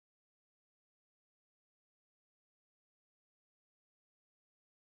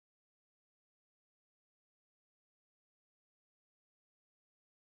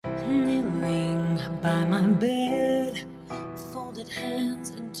Kneeling by my bed, folded hands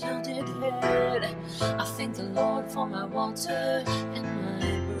and tilted head, I thank the Lord for my water and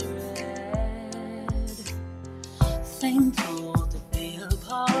my bread. Thankful to be a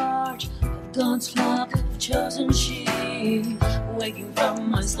part of God's flock of chosen sheep, waking from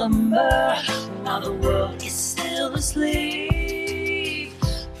my slumber while the world is still asleep.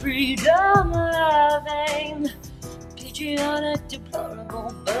 Freedom loving, patriotic,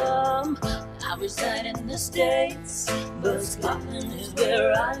 deplorable bum. I reside in the States, but Scotland is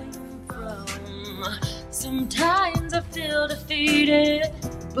where I'm from. Sometimes I feel defeated,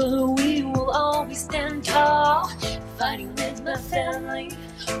 but we will always stand tall. Fighting with my family,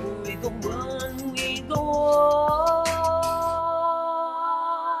 we go on, we go on.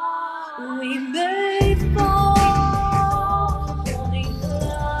 We may fall, holding the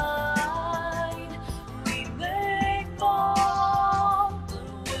line. We may fall,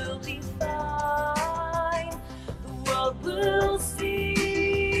 but we'll be fine. The world will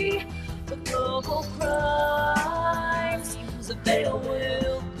see the global crimes. The veil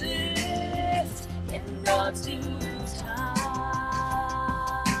will lift in God's due time.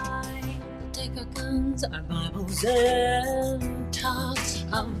 Take our guns, our Bibles, and talks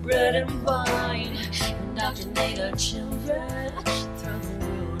of bread and wine, indoctrinate our children, throw the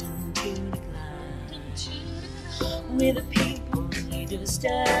world into decline. We the people need to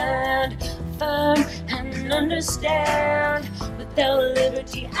stand firm and understand. Without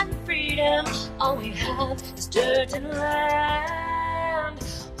liberty and freedom, all we have is dirt and land.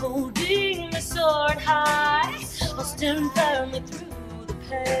 Holding the sword high, I'll stand firmly through the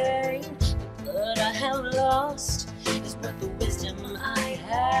pain. The blood I have lost is worth the wisdom I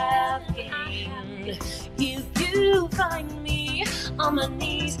have gained. If you find me on my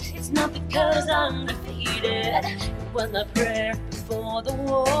knees, it's not because I'm defeated. It was my prayer before the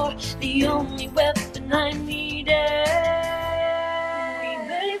war, the only weapon I needed. We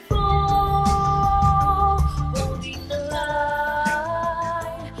may fall, holding the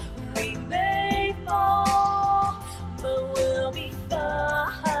line. We may fall, but we'll be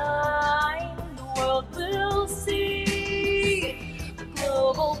fine. The world will see the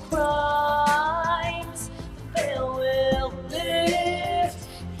global crimes. The veil will lift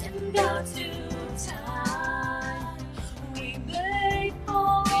in God's due time. We may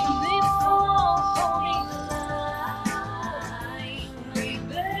fall, holding the line. We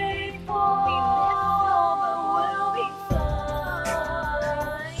may fall, but we'll be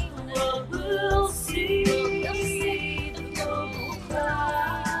fine. The world will see the global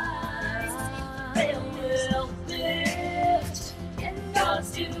crimes. The veil will lift in God's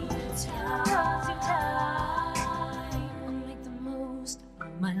due time. I'll make the most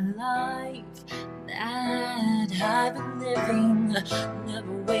of my life that I've been living.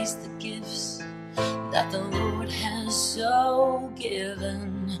 Never waste the gifts that the Lord has so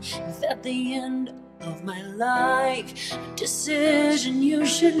given. If at the end of my life, a decision you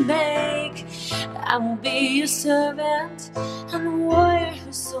should make, I will be a servant and a warrior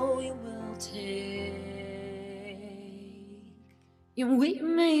whose soul you will take. And we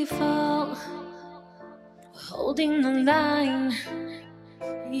may fall, holding the line.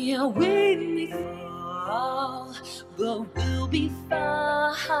 Yeah, we may fall, but we'll be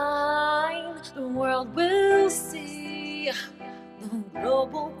fine. The world will see the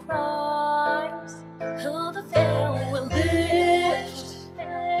global crimes. Oh, the veil will lift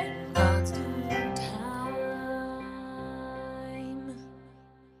in God's due time.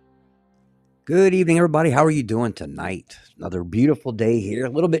 Good evening, everybody. How are you doing tonight? Another beautiful day here. A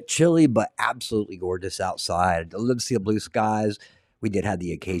little bit chilly, but absolutely gorgeous outside. I love to see the blue skies. We did have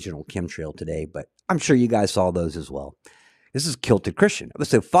the occasional chemtrail today, but I'm sure you guys saw those as well. This is Kilted Christian,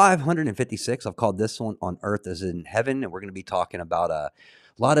 episode 556. I've called this one On Earth as in Heaven, and we're going to be talking about a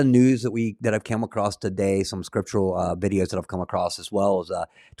lot of news that I've come across today, some scriptural videos that I've come across, as well as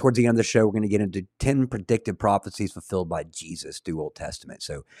towards the end of the show, we're going to get into 10 predicted prophecies fulfilled by Jesus through Old Testament.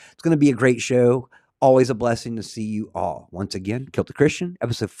 So it's going to be a great show. Always a blessing to see you all. Once again, Kilted Christian,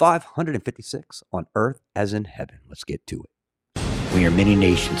 episode 556, On Earth as in Heaven. Let's get to it. We are many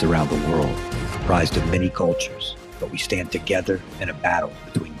nations around the world, comprised of many cultures, but we stand together in a battle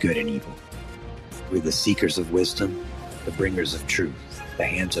between good and evil. We're the seekers of wisdom, the bringers of truth, the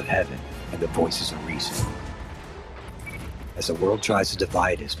hands of heaven, and the voices of reason. As the world tries to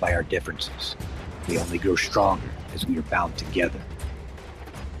divide us by our differences, we only grow stronger as we are bound together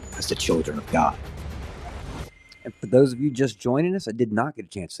as the children of God. And for those of you just joining us, I did not get a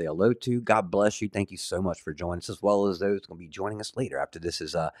chance to say hello to. God bless you. Thank you so much for joining us, as well as those going to be joining us later after this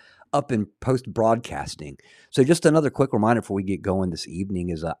is up in post broadcasting. So, just another quick reminder before we get going this evening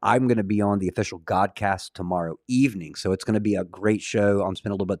is I'm going to be on the official Godcast tomorrow evening. So, it's going to be a great show. I'm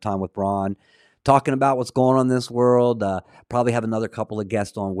spending a little bit of time with Ron talking about what's going on in this world. Probably have another couple of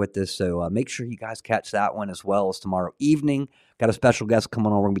guests on with us. So, make sure you guys catch that one as well as tomorrow evening. Got a special guest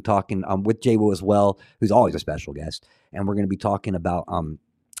coming on. We're going to be talking with J-Wo as well, who's always a special guest. And we're going to be talking about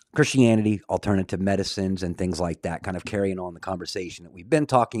Christianity, alternative medicines, and things like that, kind of carrying on the conversation that we've been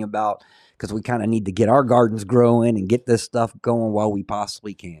talking about, because we kind of need to get our gardens growing and get this stuff going while we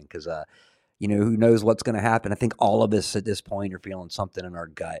possibly can, because, who knows what's going to happen. I think all of us at this point are feeling something in our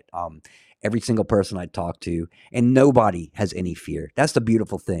gut. Every single person I talk to, and nobody has any fear. That's the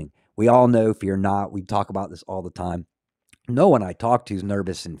beautiful thing. We all know fear not. We talk about this all the time. No one I talk to is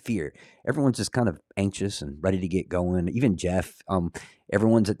nervous and fear. Everyone's just kind of anxious and ready to get going. Even Jeff,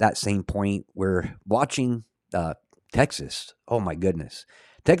 everyone's at that same point. We're watching Texas. Oh my goodness.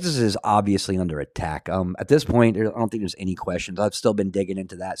 Texas is obviously under attack. At this point, I don't think there's any questions. I've still been digging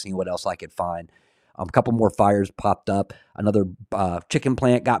into that, seeing what else I could find. A couple more fires popped up. Another chicken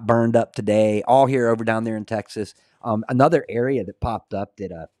plant got burned up today, all here over down there in Texas. Another area that popped up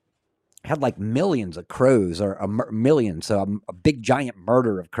that had like millions of crows, or a million. So a big giant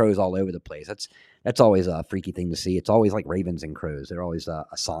murder of crows all over the place. That's always a freaky thing to see. It's always like ravens and crows. They're always a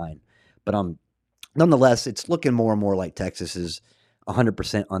sign. But nonetheless, it's looking more and more like Texas is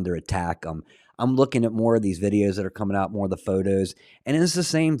 100% under attack. I'm looking at more of these videos that are coming out, more of the photos, and it's the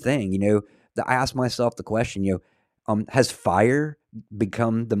same thing. I ask myself the question, has fire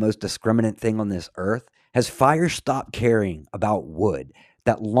become the most discriminant thing on this earth? Has fire stopped caring about wood?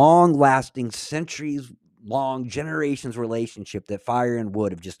 That long-lasting, centuries-long, generations relationship that fire and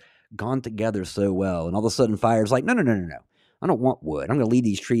wood have just gone together so well. And all of a sudden, fire's like, no. I don't want wood. I'm going to leave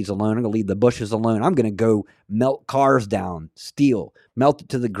these trees alone. I'm going to leave the bushes alone. I'm going to go melt cars down, steel, melt it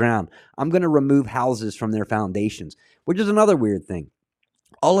to the ground. I'm going to remove houses from their foundations, which is another weird thing.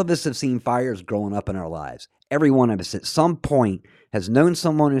 All of us have seen fires growing up in our lives. Every one of us at some point has known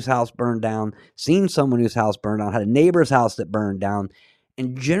someone whose house burned down, seen someone whose house burned down, had a neighbor's house that burned down.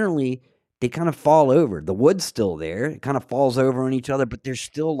 And generally, they kind of fall over. The wood's still there. It kind of falls over on each other, but there's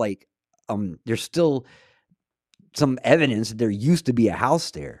still there's still some evidence that there used to be a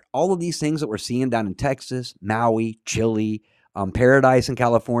house there. All of these things that we're seeing down in Texas, Maui, Chile, Paradise in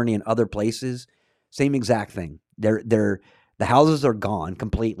California, and other places, same exact thing. The houses are gone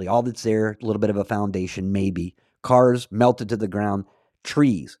completely. All that's there, a little bit of a foundation, maybe. Cars melted to the ground.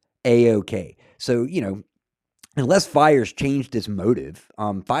 Trees, A-OK. So, unless fire's changed its motive,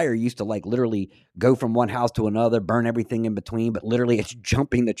 fire used to literally go from one house to another, burn everything in between, but literally it's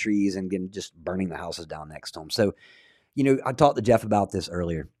jumping the trees and then just burning the houses down next to them. So, I talked to Jeff about this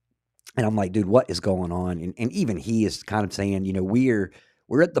earlier, and I'm like, dude, what is going on? And even he is kind of saying,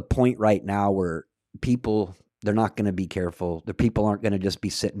 we're at the point right now where people, they're not going to be careful. The people aren't going to just be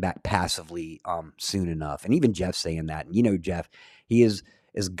sitting back passively soon enough. And even Jeff's saying that. And Jeff, he is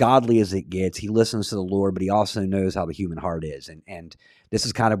as godly as it gets. He listens to the Lord, but he also knows how the human heart is. And this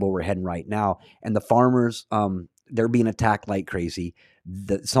is kind of where we're heading right now. And the farmers, they're being attacked like crazy.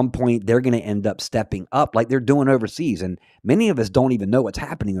 At some point, they're going to end up stepping up like they're doing overseas. And many of us don't even know what's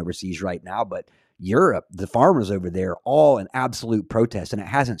happening overseas right now, but Europe, the farmers over there, all in absolute protest, and it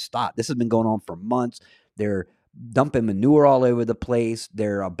hasn't stopped. This has been going on for months. They're dumping manure all over the place.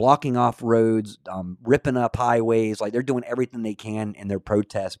 They're blocking off roads, ripping up highways. Like they're doing everything they can in their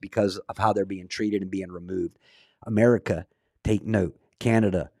protests because of how they're being treated and being removed. America, take note.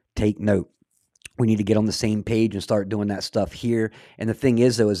 Canada, take note. We need to get on the same page and start doing that stuff here. And the thing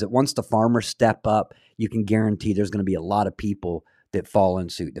is, though, is that once the farmers step up, you can guarantee there's going to be a lot of people that fall in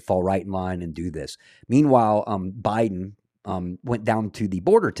suit, that fall right in line and do this. Meanwhile, Biden went down to the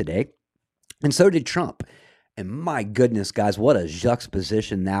border today, and so did Trump. And my goodness, guys, what a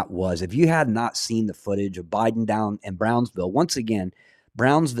juxtaposition that was. If you had not seen the footage of Biden down in Brownsville, once again,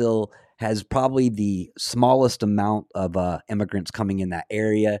 Brownsville has probably the smallest amount of immigrants coming in that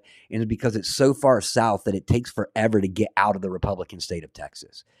area. And it's because it's so far south that it takes forever to get out of the Republican state of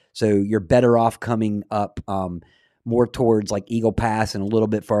Texas. So you're better off coming up more towards like Eagle Pass and a little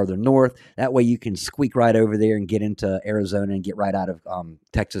bit farther north. That way you can squeak right over there and get into Arizona and get right out of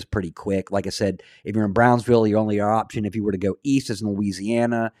Texas pretty quick. Like I said, if you're in Brownsville, your only option if you were to go east is in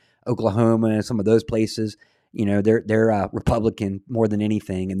Louisiana, Oklahoma, some of those places. They're Republican more than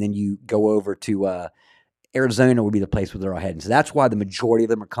anything. And then you go over to Arizona would be the place where they're all heading. So that's why the majority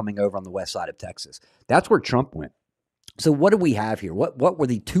of them are coming over on the west side of Texas. That's where Trump went. So what do we have here? What were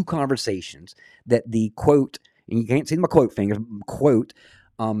the two conversations that the, quote, and you can't see my quote fingers, quote,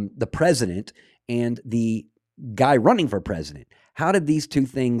 the president and the guy running for president. How did these two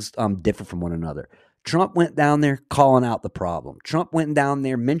things differ from one another? Trump went down there calling out the problem. Trump went down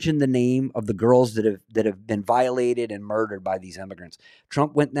there, mentioned the name of the girls that have been violated and murdered by these immigrants.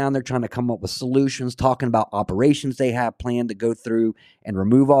 Trump went down there trying to come up with solutions, talking about operations they have planned to go through and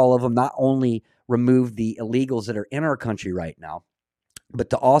remove all of them, not only remove the illegals that are in our country right now, but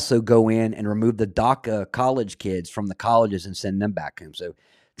to also go in and remove the DACA college kids from the colleges and send them back home. So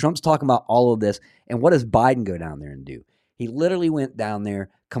Trump's talking about all of this. And what does Biden go down there and do? He literally went down there,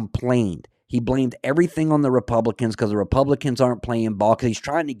 complained. He blamed everything on the Republicans because the Republicans aren't playing ball, because he's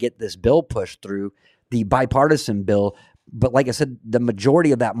trying to get this bill pushed through, the bipartisan bill. But like I said, the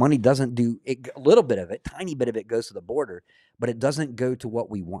majority of that money doesn't do it. A little bit of it, tiny bit of it goes to the border, but it doesn't go to what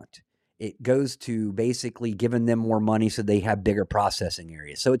we want. It goes to basically giving them more money so they have bigger processing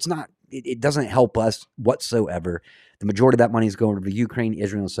areas. So it doesn't help us whatsoever. The majority of that money is going to Ukraine,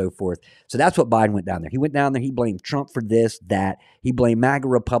 Israel, and so forth. So that's what Biden went down there. He went down there. He blamed Trump for this, that. He blamed MAGA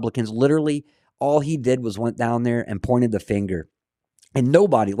Republicans. Literally, all he did was went down there and pointed the finger. And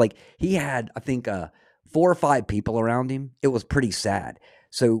nobody, like, he had, I think, 4 or 5 people around him. It was pretty sad.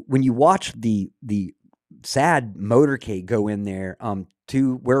 So when you watch the sad motorcade go in there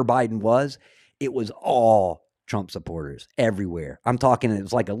to where Biden was, it was all Trump supporters everywhere. I'm talking, it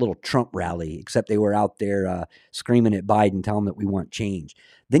was like a little Trump rally, except they were out there screaming at Biden, telling him that we want change.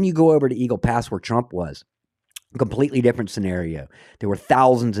 Then you go over to Eagle Pass where Trump was. Completely different scenario. There were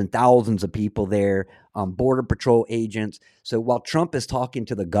thousands and thousands of people there, Border Patrol agents. So while Trump is talking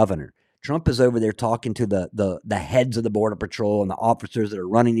to the governor, Trump is over there talking to the heads of the Border Patrol and the officers that are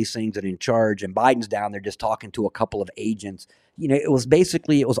running these things and in charge, and Biden's down there just talking to a couple of agents. You know, it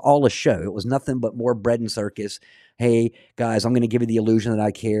was all a show. It was nothing but more bread and circus. Hey, guys, I'm going to give you the illusion that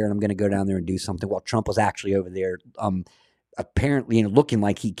I care, and I'm going to go down there and do something, while Trump was actually over there apparently looking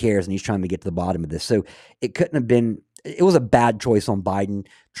like he cares, and he's trying to get to the bottom of this. So it couldn't have been – it was a bad choice on Biden.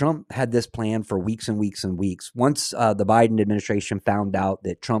 Trump had this plan for weeks and weeks and weeks. Once the Biden administration found out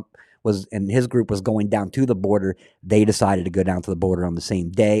that Trump – and his group was going down to the border, they decided to go down to the border on the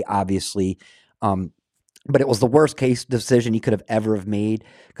same day, obviously. But it was the worst case decision he could have ever have made,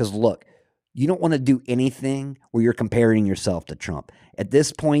 because look, you don't want to do anything where you're comparing yourself to Trump. At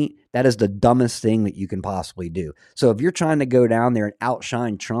this point, that is the dumbest thing that you can possibly do. So if you're trying to go down there and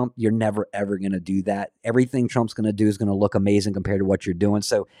outshine Trump, you're never, ever going to do that. Everything Trump's going to do is going to look amazing compared to what you're doing.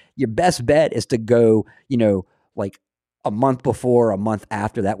 So your best bet is to go, like a month before, a month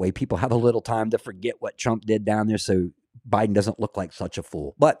after. That way people have a little time to forget what Trump did down there, so Biden doesn't look like such a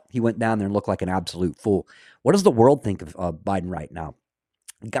fool. But he went down there and looked like an absolute fool. What does the world think of Biden right now?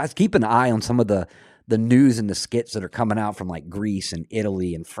 Guys, keep an eye on some of the news and the skits that are coming out from like Greece and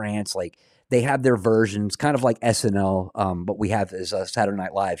Italy and France. Like, they have their versions, kind of like SNL, but we have is Saturday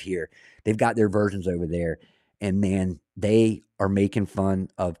Night Live here. They've got their versions over there, and man, they are making fun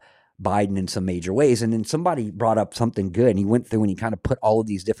of Biden in some major ways. And then somebody brought up something good, and he went through and he kind of put all of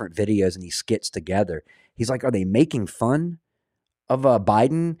these different videos and these skits together. He's like, are they making fun of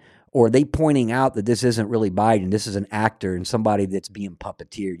Biden, or are they pointing out that this isn't really Biden? This is an actor and somebody that's being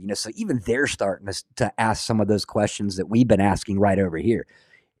puppeteered. So even they're starting to ask some of those questions that we've been asking right over here.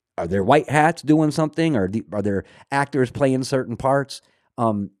 Are there white hats doing something, or are there actors playing certain parts?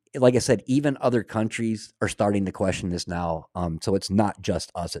 Like I said, even other countries are starting to question this now. So it's not just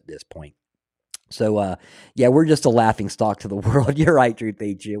us at this point. So, we're just a laughing stock to the world. You're right, Truth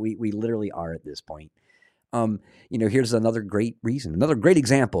HG. We literally are at this point. Here's another great reason, another great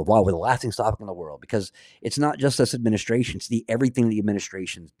example of why we're the laughing stock in the world, because it's not just this administration, it's everything the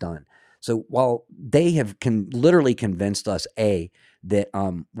administration's done. So while they have literally convinced us,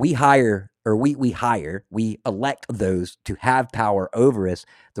 that we elect those to have power over us,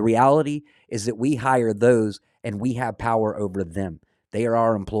 the reality is that we hire those and we have power over them. They are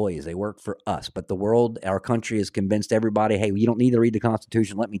our employees. They work for us. But the world, our country, has convinced everybody, hey, you don't need to read the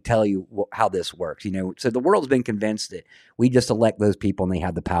Constitution. Let me tell you how this works. So the world's been convinced that we just elect those people and they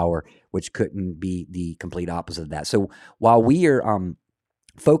have the power, which couldn't be the complete opposite of that. So while we are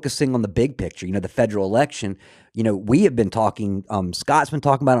focusing on the big picture, the federal election, we have been talking, Scott's been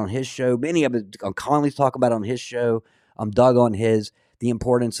talking about it on his show. Many of it, Conley's talking about it on his show. Doug on his, the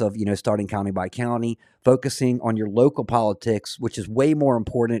importance of, starting county by county, focusing on your local politics, which is way more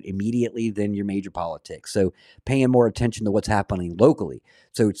important immediately than your major politics. So paying more attention to what's happening locally.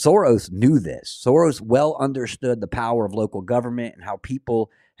 So Soros knew this. Soros well understood the power of local government and how people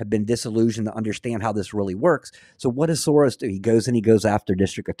have been disillusioned to understand how this really works. So what does Soros do? He goes after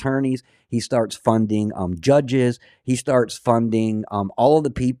district attorneys. He starts funding judges. He starts funding all of the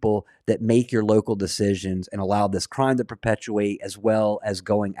people that make your local decisions and allow this crime to perpetuate, as well as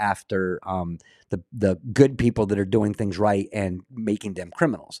going after the good people that are doing things right and making them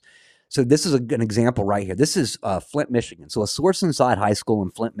criminals. So this is an example right here. This is Flint, Michigan. So a source inside high school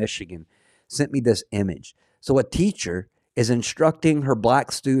in Flint, Michigan sent me this image. So a teacher is instructing her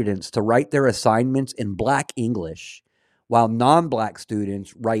black students to write their assignments in black English while non-black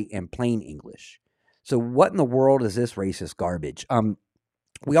students write in plain English. So what in the world is this racist garbage?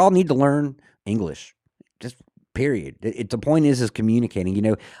 We all need to learn English, just period. The point is communicating. You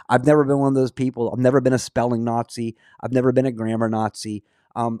know, I've never been one of those people. I've never been a spelling Nazi. I've never been a grammar Nazi.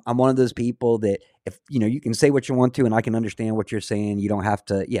 I'm one of those people that if, you know, you can say what you want to and I can understand what you're saying. You don't have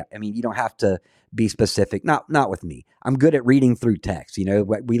to, you don't have to be specific. Not with me. I'm good at reading through text. You know,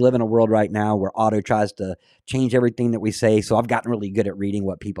 we live in a world right now where auto tries to change everything that we say. So I've gotten really good at reading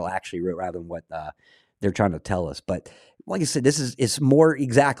what people actually wrote rather than what they're trying to tell us. But like I said, it's more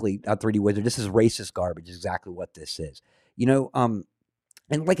exactly a 3D wizard. This is racist garbage, exactly what this is. You know,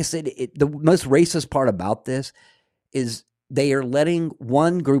 and like I said, the most racist part about this is they are letting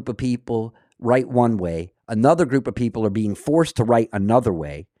one group of people write one way. Another group of people are being forced to write another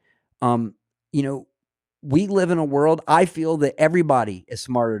way. You know, we live in a world, I feel that everybody is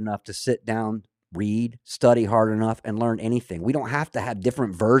smart enough to sit down, read, study hard enough, and learn anything. We don't have to have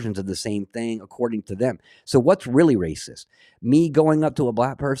different versions of the same thing according to them. So what's really racist? Me going up to a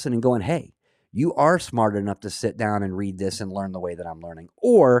black person and going, hey, you are smart enough to sit down and read this and learn the way that I'm learning.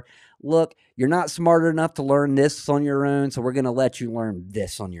 Or, look, you're not smart enough to learn this on your own, so we're going to let you learn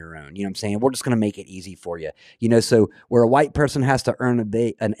this on your own. You know what I'm saying? We're just going to make it easy for you. You know, so where a white person has to earn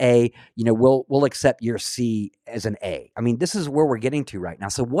an A, you know, we'll accept your C as an A. I mean, this is where we're getting to right now.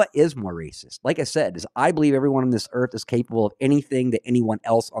 So what is more racist? Like I said, is I believe everyone on this earth is capable of anything that anyone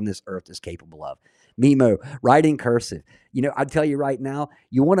else on this earth is capable of. Mimo, writing cursive. You know, I tell you right now,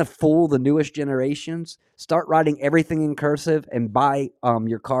 you want to fool the newest generations, start writing everything in cursive and buy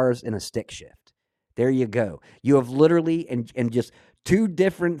your cars in a stick shift. There you go. You have literally, and just two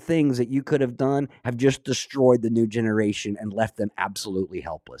different things that you could have done have just destroyed the new generation and left them absolutely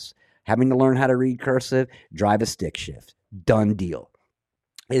helpless. Having to learn how to read cursive, drive a stick shift. Done deal.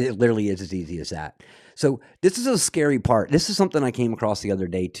 It literally is as easy as that. So this is a scary part. This is something I came across the other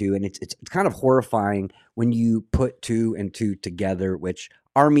day too, and it's kind of horrifying when you put two and two together, which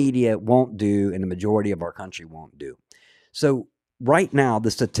our media won't do and the majority of our country won't do. So right now,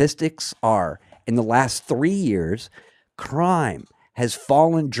 the statistics are in the last 3 years, crime has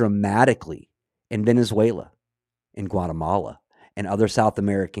fallen dramatically in Venezuela, in Guatemala, and other South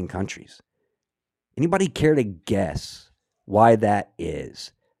American countries. Anybody care to guess why that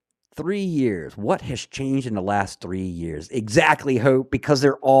is? 3 years. What has changed in the last 3 years? Exactly, Hope, because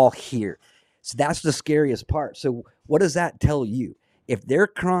they're all here. So that's the scariest part. So what does that tell you? If their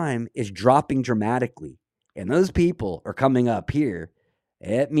crime is dropping dramatically and those people are coming up here,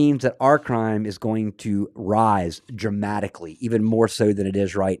 it means that our crime is going to rise dramatically, even more so than it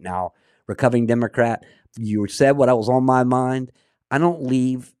is right now. Recovering Democrat, you said what was on my mind. I don't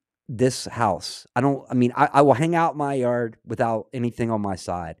leave this house. I will hang out in my yard without anything on my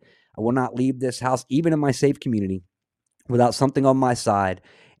side. I will not leave this house, even in my safe community, without something on my side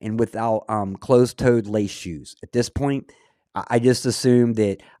and without closed-toed lace shoes. At this point, I just assume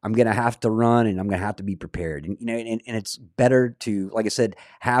that I'm going to have to run and I'm going to have to be prepared. And, you know, and it's better to, like I said,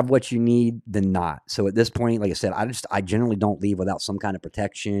 have what you need than not. So at this point, like I said, I generally don't leave without some kind of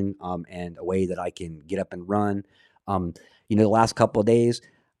protection and a way that I can get up and run. You know, the last couple of days,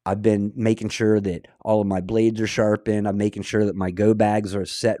 I've been making sure that all of my blades are sharpened. I'm making sure that my go bags are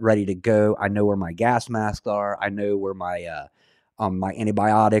set, ready to go. I know where my gas masks are. I know where my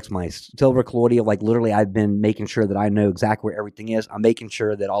antibiotics, my silver colloidal, like literally I've been making sure that I know exactly where everything is. I'm making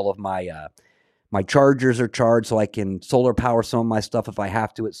sure that all of my my chargers are charged so I can solar power some of my stuff if I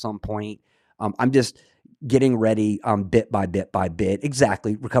have to at some point. I'm just getting ready bit by bit by bit.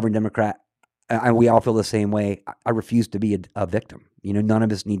 Exactly. Recovering Democrat. And we all feel the same way. I refuse to be a victim. You know, none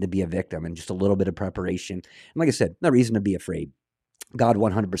of us need to be a victim, and just a little bit of preparation. And like I said, no reason to be afraid. God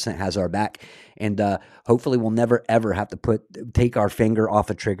 100% has our back, and hopefully we'll never, ever have to take our finger off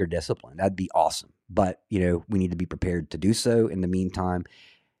a trigger discipline. That'd be awesome. But, you know, we need to be prepared to do so in the meantime.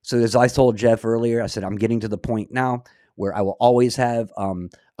 So as I told Jeff earlier, I said, I'm getting to the point now where I will always have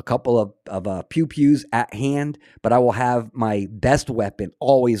a couple of pew-pews at hand, but I will have my best weapon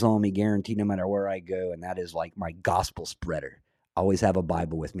always on me, guaranteed, no matter where I go, and that is like my gospel spreader. I always have a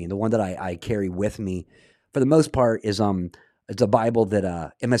Bible with me. And the one that I carry with me, for the most part, is It's a Bible that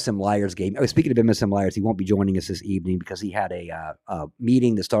MSM Lyers gave me. Oh, speaking of MSM Lyers, he won't be joining us this evening because he had a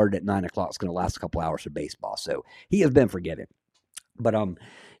meeting that started at 9 o'clock. It's going to last a couple hours for baseball. So he has been forgiven. But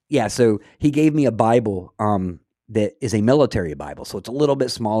yeah, so he gave me a Bible that is a military Bible. So it's a little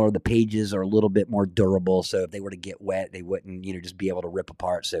bit smaller. The pages are a little bit more durable. So if they were to get wet, they wouldn't, just be able to rip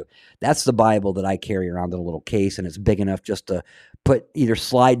apart. So that's the Bible that I carry around in a little case, and it's big enough just to either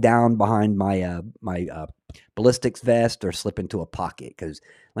slide down behind my ballistics vest or slip into a pocket. Because,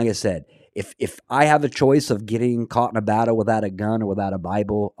 like I said, if I have a choice of getting caught in a battle without a gun or without a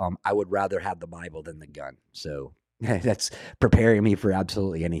Bible, I would rather have the Bible than the gun. So that's preparing me for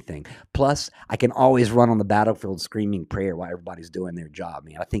absolutely anything. Plus, I can always run on the battlefield screaming prayer while everybody's doing their job.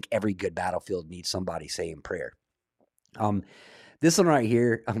 I think every good battlefield needs somebody saying prayer. This one right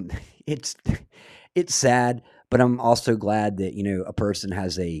here, it's sad, but I'm also glad that, a person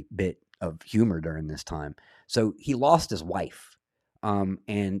has a bit of humor during this time. So he lost his wife.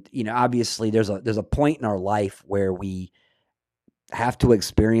 And, obviously there's a point in our life where we have to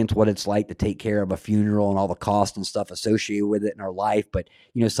experience what it's like to take care of a funeral and all the cost and stuff associated with it in our life. But,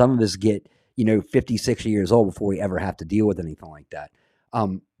 some of us get, 50, 60 years old before we ever have to deal with anything like that.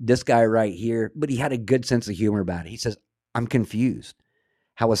 This guy right here, but he had a good sense of humor about it. He says, I'm confused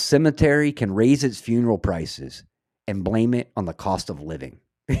how a cemetery can raise its funeral prices and blame it on the cost of living.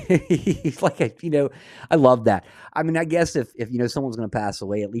 He's like, I love that. I mean, I guess if someone's going to pass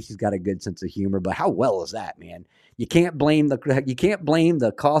away, at least he's got a good sense of humor. But how well is that, man? You can't blame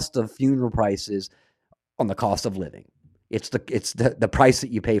the cost of funeral prices on the cost of living. It's the price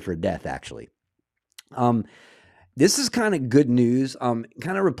that you pay for death, actually. This is kind of good news. Kind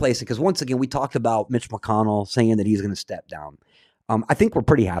of replacing, because once again we talked about Mitch McConnell saying that he's going to step down. I think we're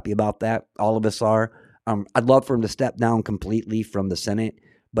pretty happy about that. All of us are. I'd love for him to step down completely from the Senate,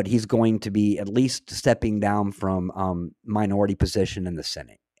 but he's going to be at least stepping down from minority position in the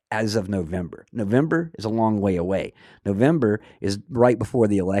Senate as of November. November is a long way away. November is right before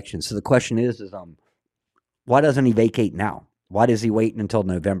the election. So the question is why doesn't he vacate now? Why is he waiting until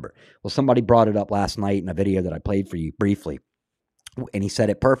November? Well, somebody brought it up last night in a video that I played for you briefly, and he said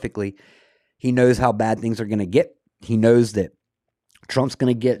it perfectly. He knows how bad things are going to get. He knows that Trump's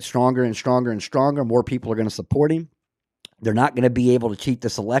going to get stronger and stronger and stronger. More people are going to support him. They're not going to be able to cheat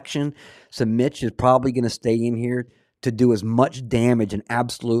this election. So Mitch is probably going to stay in here to do as much damage and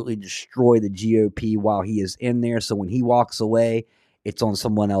absolutely destroy the GOP while he is in there. So when he walks away, it's on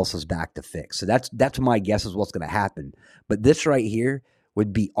someone else's back to fix. So that's my guess is what's going to happen. But this right here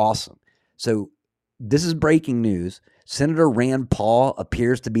would be awesome. So this is breaking news. Senator Rand Paul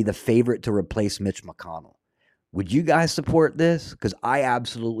appears to be the favorite to replace Mitch McConnell. Would you guys support this? Because I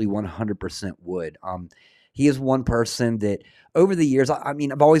absolutely 100% would. He is one person that over the years,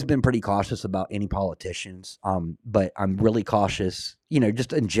 I've always been pretty cautious about any politicians, but I'm really cautious,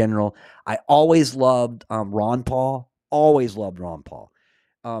 just in general. I always loved Ron Paul, so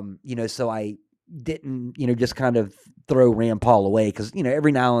I didn't, just kind of throw Rand Paul away because,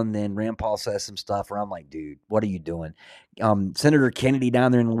 every now and then Rand Paul says some stuff where I'm like, dude, what are you doing? Senator Kennedy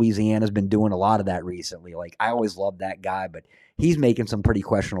down there in Louisiana has been doing a lot of that recently. Like, I always loved that guy, but he's making some pretty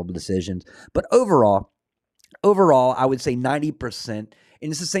questionable decisions. But overall, I would say 90%, and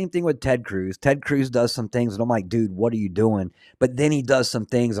it's the same thing with Ted Cruz. Ted Cruz does some things and I'm like, dude, what are you doing? But then he does some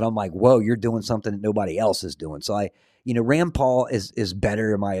things and I'm like, whoa, you're doing something that nobody else is doing. So Rand Paul is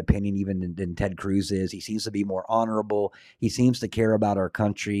better in my opinion even than Ted Cruz is. He seems to be more honorable. He seems to care about our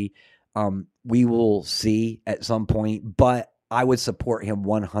country. We will see at some point, but I would support him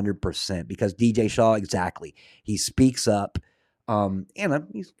 100% because DJ Shaw, exactly. He speaks up. And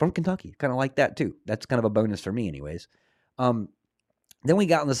he's from Kentucky, kind of like that too. That's kind of a bonus for me anyways. Then we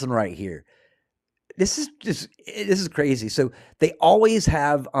got this one right here. This is crazy. So they always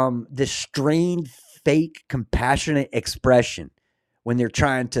have this strained, fake, compassionate expression when they're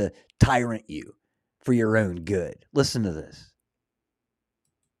trying to tyrant you for your own good. Listen to this.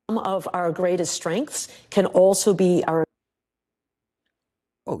 Some of our greatest strengths can also be our...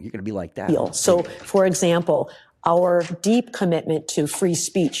 Oh, you're going to be like that. So, for example, our deep commitment to free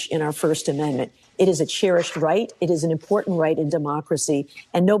speech in our First Amendment. It is a cherished right. It is an important right in democracy,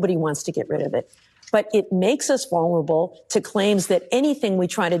 and nobody wants to get rid of it. But it makes us vulnerable to claims that anything we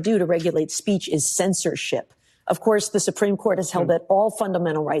try to do to regulate speech is censorship. Of course, the Supreme Court has held that all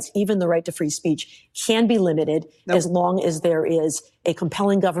fundamental rights, even the right to free speech, can be limited as long as there is a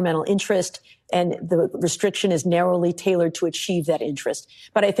compelling governmental interest and the restriction is narrowly tailored to achieve that interest.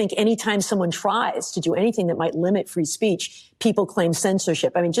 But I think anytime someone tries to do anything that might limit free speech, people claim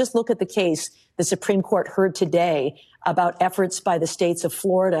censorship. I mean, just look at the case the Supreme Court heard today about efforts by the states of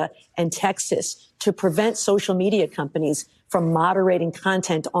Florida and Texas to prevent social media companies from moderating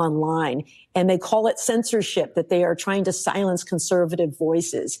content online. And they call it censorship, that they are trying to silence conservative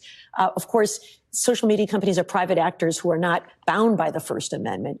voices. Of course, social media companies are private actors who are not bound by the First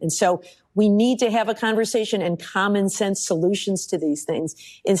Amendment. And so we need to have a conversation and common sense solutions to these things.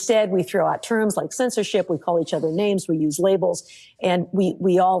 Instead, we throw out terms like censorship. We call each other names. We use labels, and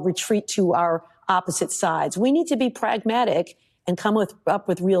we all retreat to our opposite sides. We need to be pragmatic and come up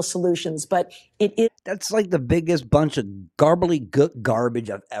with real solutions. But it is. That's like the biggest bunch of gobbledygook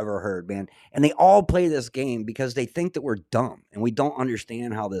garbage I've ever heard, man. And they all play this game because they think that we're dumb and we don't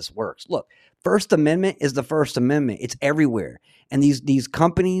understand how this works. Look, First Amendment is the First Amendment. It's everywhere. And these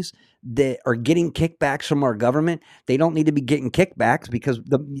companies that are getting kickbacks from our government, they don't need to be getting kickbacks because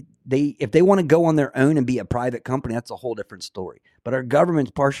if they want to go on their own and be a private company, that's a whole different story. But our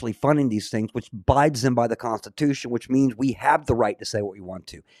government's partially funding these things, which bides them by the Constitution, which means we have the right to say what we want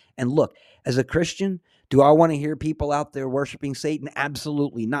to. And look, as a Christian, do I want to hear people out there worshiping Satan?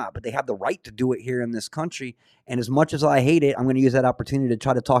 Absolutely not. But they have the right to do it here in this country. And as much as I hate it, I'm going to use that opportunity to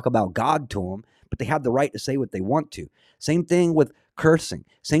try to talk about God to them. But they have the right to say what they want to. Same thing with cursing.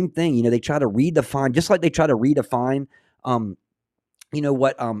 Same thing. They try to redefine, just like they try to redefine,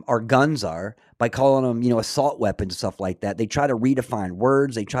 what our guns are by calling them, assault weapons and stuff like that. They try to redefine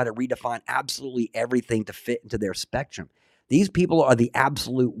words. They try to redefine absolutely everything to fit into their spectrum. These people are the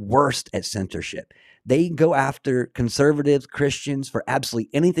absolute worst at censorship. They go after conservatives, Christians for absolutely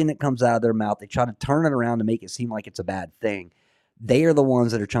anything that comes out of their mouth. They try to turn it around to make it seem like it's a bad thing. They are the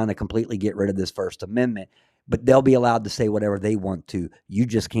ones that are trying to completely get rid of this First Amendment, but they'll be allowed to say whatever they want to. You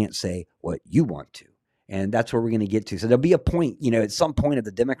just can't say what you want to. And that's where we're going to get to. So there'll be a point, at some point if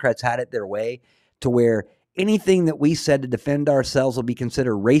the Democrats had it their way, to where anything that we said to defend ourselves will be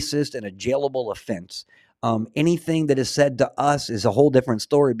considered racist and a jailable offense. Anything that is said to us is a whole different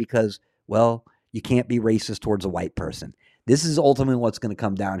story because, well, you can't be racist towards a white person. This is ultimately what's going to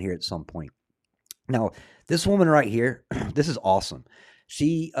come down here at some point. Now, this woman right here, this is awesome.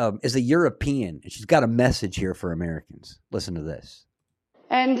 She is a European, and she's got a message here for Americans. Listen to this.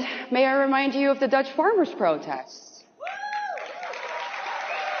 And may I remind you of the Dutch farmers' protests?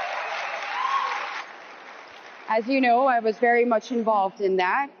 As you know, I was very much involved in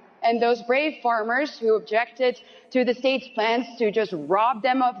that. And those brave farmers who objected to the state's plans to just rob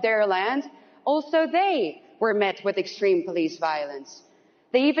them of their land, also they were met with extreme police violence.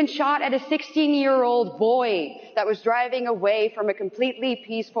 They even shot at a 16-year-old boy that was driving away from a completely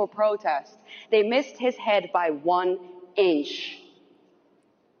peaceful protest. They missed his head by 1 inch.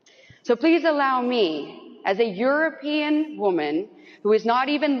 So please allow me, as a European woman who is not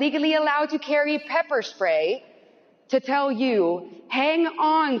even legally allowed to carry pepper spray, to tell you, hang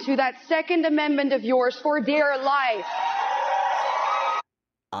on to that Second Amendment of yours for dear life.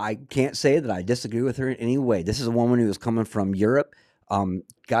 I can't say that I disagree with her in any way. This is a woman who is coming from Europe.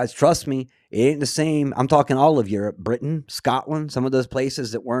 Guys, trust me, it ain't the same. I'm talking all of Europe, Britain, Scotland, some of those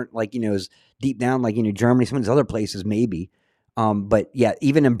places that weren't like, as deep down like, Germany, some of these other places maybe. But yeah,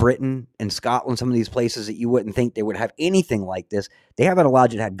 even in Britain and Scotland, some of these places that you wouldn't think they would have anything like this, they haven't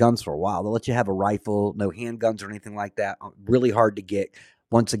allowed you to have guns for a while. They'll let you have a rifle, no handguns or anything like that. Really hard to get.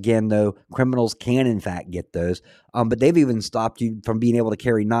 Once again, though, criminals can in fact get those. But they've even stopped you from being able to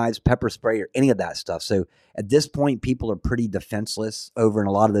carry knives, pepper spray, or any of that stuff. So at this point, people are pretty defenseless over in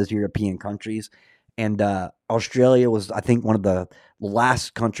a lot of those European countries. And Australia was, I think, one of the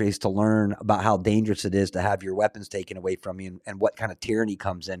last countries to learn about how dangerous it is to have your weapons taken away from you and what kind of tyranny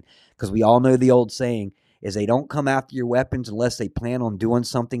comes in. Because we all know the old saying is they don't come after your weapons unless they plan on doing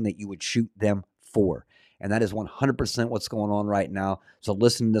something that you would shoot them for. And that is 100% what's going on right now. So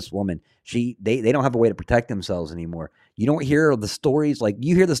listen to this woman. They don't have a way to protect themselves anymore. You don't hear the stories, like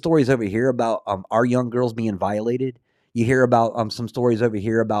you hear the stories over here about our young girls being violated. You hear about some stories over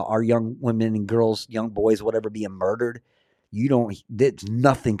here about our young women and girls, young boys, whatever, being murdered. It's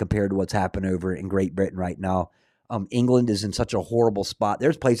nothing compared to what's happened over in Great Britain right now. England is in such a horrible spot.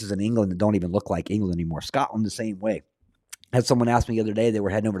 There's places in England that don't even look like England anymore. Scotland the same way. I had someone ask me the other day, they were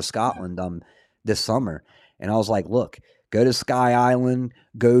heading over to Scotland this summer. And I was like, look, go to Sky Island,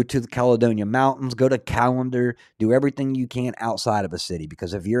 go to the Caledonia Mountains, go to Callander, do everything you can outside of a city.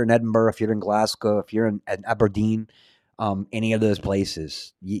 Because if you're in Edinburgh, if you're in Glasgow, if you're in Aberdeen, any of those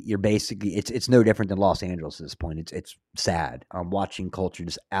places, you're basically, it's no different than Los Angeles at this point. It's sad. watching culture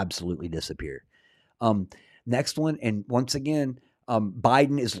just absolutely disappear. Next one, and once again,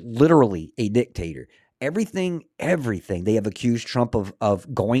 Biden is literally a dictator. Everything they have accused Trump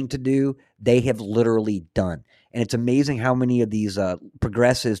of going to do, they have literally done. And it's amazing how many of these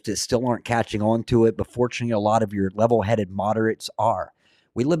progressives that still aren't catching on to it, but fortunately a lot of your level-headed moderates are.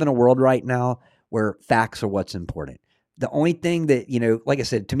 We live in a world right now where facts are what's important. The only thing that, like I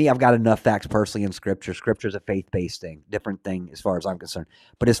said, to me, I've got enough facts personally in Scripture. Scripture is a faith-based thing, different thing as far as I'm concerned.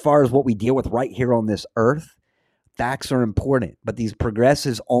 But as far as what we deal with right here on this earth, facts are important. But these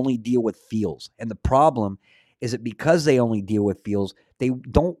progressives only deal with feels. And the problem is that because they only deal with feels, they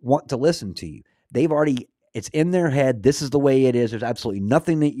don't want to listen to you. It's in their head. This is the way it is. There's absolutely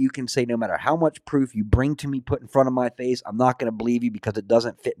nothing that you can say, no matter how much proof you bring to me, put in front of my face. I'm not going to believe you because it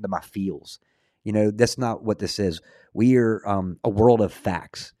doesn't fit into my feels. That's not what this is. We are a world of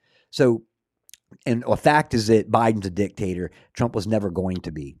facts. So, and a fact is that Biden's a dictator. Trump was never going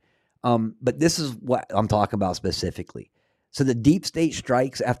to be. But this is what I'm talking about specifically. So the deep state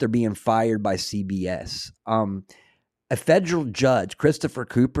strikes after being fired by CBS. A federal judge, Christopher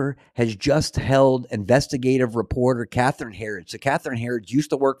Cooper, has just held investigative reporter Catherine Herridge. So Catherine Herridge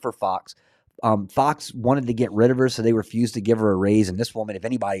used to work for Fox. Fox wanted to get rid of her, so they refused to give her a raise. And this woman, if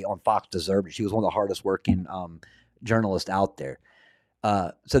anybody on Fox deserved it, she was one of the hardest working journalists out there.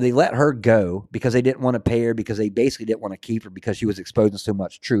 So they let her go because they didn't want to pay her, because they basically didn't want to keep her because she was exposing so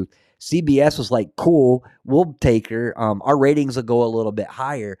much truth. CBS was like, cool, we'll take her. Our ratings will go a little bit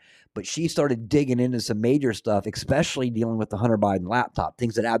higher. But she started digging into some major stuff, especially dealing with the Hunter Biden laptop,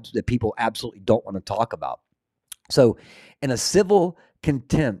 things that people absolutely don't want to talk about. So in a civil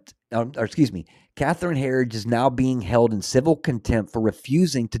contempt, Catherine Herridge is now being held in civil contempt for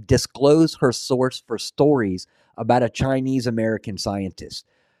refusing to disclose her source for stories about a Chinese American scientist.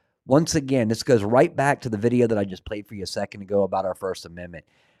 Once again, this goes right back to the video that I just played for you a second ago about our First Amendment.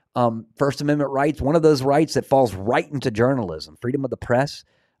 First Amendment rights, one of those rights that falls right into journalism, freedom of the press.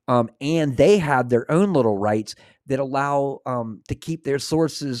 And they have their own little rights that allow to keep their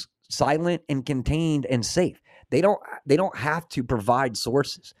sources silent and contained and safe. They don't have to provide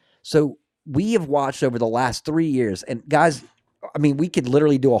sources. So we have watched over the last 3 years, and guys, I mean, we could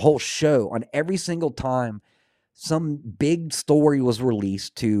literally do a whole show on every single time some big story was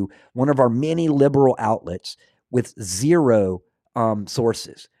released to one of our many liberal outlets with zero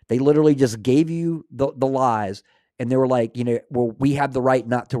sources. They literally just gave you the lies, and they were like, well, we have the right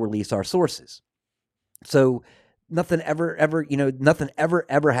not to release our sources. So nothing ever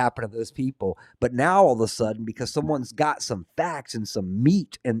happened to those people. But now all of a sudden, because someone's got some facts and some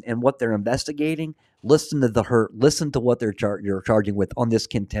meat and what they're investigating, listen to what they're charging with on this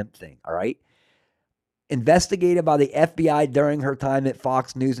contempt thing. All right. Investigated by the FBI during her time at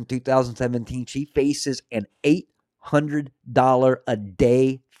Fox News in 2017, she faces an $800 a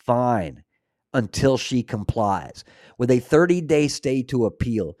day fine until she complies, with a 30-day stay to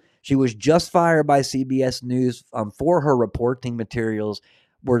appeal. She was just fired by CBS News for her reporting materials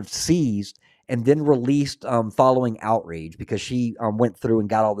were seized and then released following outrage because she went through and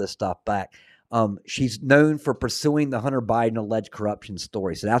got all this stuff back. She's known for pursuing the Hunter Biden alleged corruption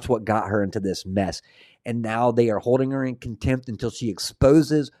story. So that's what got her into this mess. And now they are holding her in contempt until she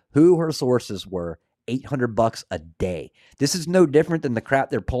exposes who her sources were. $800 a day. This is no different than the crap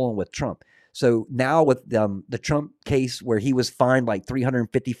they're pulling with Trump. So now with the Trump case where he was fined like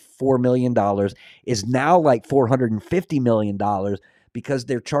 $354 million is now like $450 million because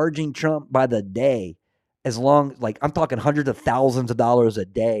they're charging Trump by the day, as long, like I'm talking hundreds of thousands of dollars a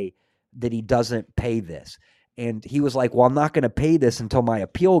day that he doesn't pay this. And he was like, well, I'm not going to pay this until my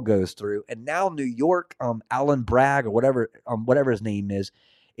appeal goes through. And now New York, Alan Bragg or whatever his name is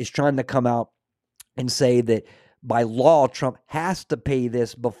trying to come out and say that by law, Trump has to pay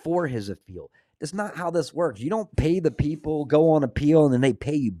this before his appeal. It's not how this works. You don't pay the people, go on appeal, and then they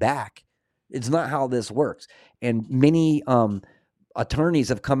pay you back. It's not how this works. And many attorneys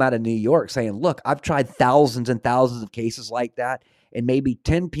have come out of New York saying, look, I've tried thousands and thousands of cases like that, and maybe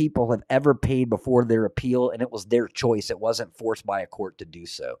 10 people have ever paid before their appeal, and it was their choice. It wasn't forced by a court to do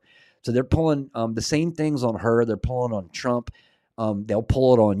so. So they're pulling the same things on her. They're pulling on Trump. They'll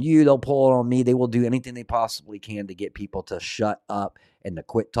pull it on you. They'll pull it on me. They will do anything they possibly can to get people to shut up and to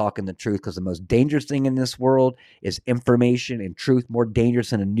quit talking the truth, because the most dangerous thing in this world is information and truth, more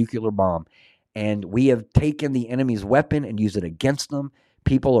dangerous than a nuclear bomb. And we have taken the enemy's weapon and used it against them.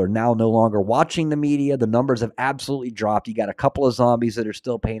 People are now no longer watching the media. The numbers have absolutely dropped. You got a couple of zombies that are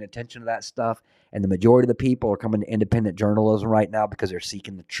still paying attention to that stuff. And the majority of the people are coming to independent journalism right now because they're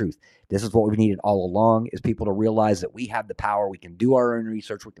seeking the truth. This is what we needed all along, is people to realize that we have the power. We can do our own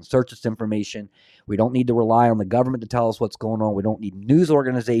research. We can search this information. We don't need to rely on the government to tell us what's going on. We don't need news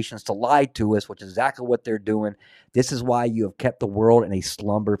organizations to lie to us, which is exactly what they're doing. This is why you have kept the world in a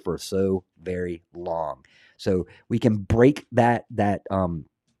slumber for so very long. So we can break that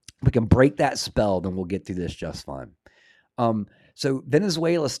spell, then we'll get through this just fine. So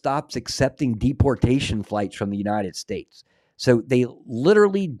Venezuela stops accepting deportation flights from the United States. So they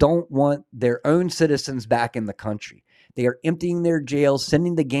literally don't want their own citizens back in the country. They are emptying their jails,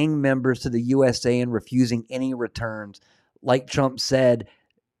 sending the gang members to the USA and refusing any returns. Like Trump said,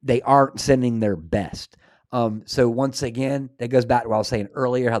 they aren't sending their best. So once again, that goes back to what I was saying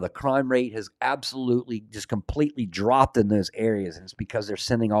earlier, how the crime rate has absolutely just completely dropped in those areas. And it's because they're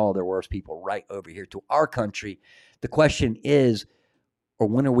sending all of their worst people right over here to our country. The question is, or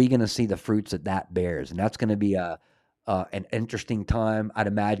when are we going to see the fruits that bears? And that's going to be an interesting time. I'd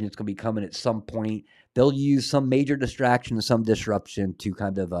imagine it's going to be coming at some point. They'll use some major distraction and some disruption to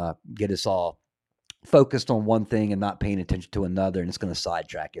kind of get us all focused on one thing and not paying attention to another, and it's going to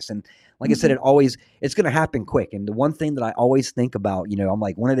sidetrack us. And like I said, it's going to happen quick. And the one thing that I always think about, I'm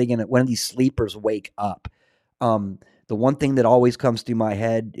like, when are these sleepers wake up? The one thing that always comes through my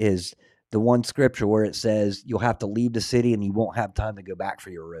head is the one scripture where it says you'll have to leave the city and you won't have time to go back for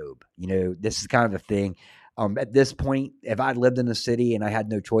your robe. This is kind of a thing. At this point, if I lived in a city and I had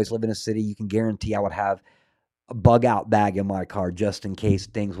no choice living in a city, you can guarantee I would have a bug out bag in my car just in case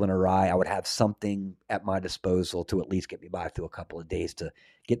things went awry. I would have something at my disposal to at least get me by through a couple of days to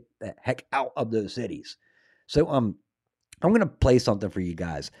get the heck out of those cities. So I'm going to play something for you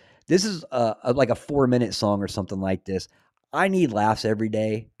guys. This is like a 4-minute song or something like this. I need laughs every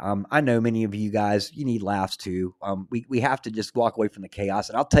day. I know many of you guys, you need laughs too. We have to just walk away from the chaos.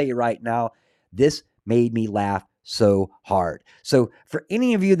 And I'll tell you right now, this made me laugh so hard. So for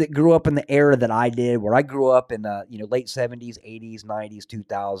any of you that grew up in the era that I did, where I grew up in late 70s, 80s, 90s,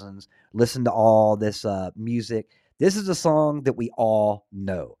 2000s, listened to all this music, this is a song that we all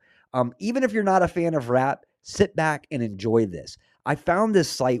know. Even if you're not a fan of rap, sit back and enjoy this. I found this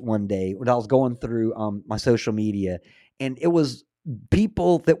site one day when I was going through my social media, and it was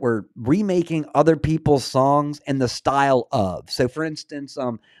people that were remaking other people's songs in the style of. So for instance,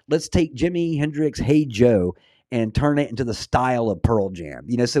 let's take Jimi Hendrix, Hey Joe, and turn it into the style of Pearl Jam.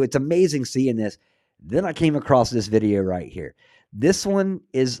 So it's amazing seeing this. Then I came across this video right here. This one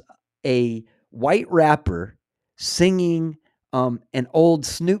is a white rapper singing an old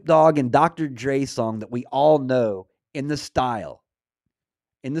Snoop Dogg and Dr. Dre song that we all know in the style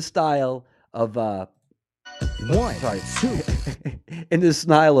of in the style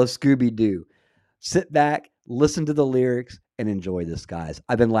of Scooby-Doo. Sit back, listen to the lyrics, and enjoy this, guys.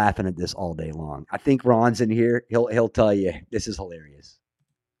 I've been laughing at this all day long. I think Ron's in here. He'll tell you this is hilarious.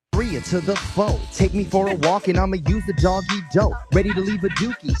 Bring it to the foe. Take me for a walk and I'ma use the doggy dough. Ready to leave a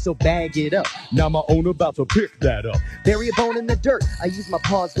dookie, so bag it up. Now my own about to pick that up. Bury a bone in the dirt. I use my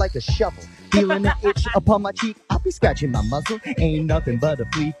paws like a shovel. Feeling an itch upon my cheek. I'll be scratching my muzzle. Ain't nothing but a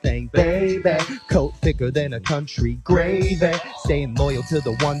flea thing, baby. Coat thicker than a country gravy. Staying loyal to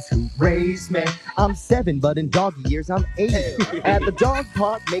the ones who raised me. I'm 7, but in doggy years I'm 8. At the dog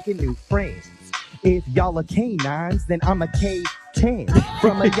park making new friends. If y'all are canines, then I'm a K10.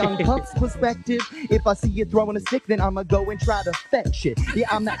 From a young pup's perspective, if I see you throwing a stick, then I'ma go and try to fetch it. Yeah,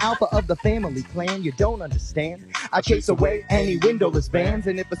 I'm the alpha of the family clan, you don't understand. I chase away any windowless vans,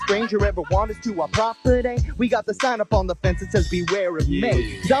 and if a stranger ever wanders to our property, we got the sign up on the fence that says beware of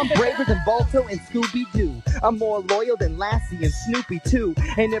me. 'Cause I'm braver than Balto and Scooby-Doo. I'm more loyal than Lassie and Snoopy too.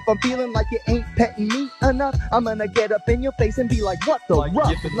 And if I'm feeling like you ain't petting me enough, I'm gonna get up in your face and be like, what the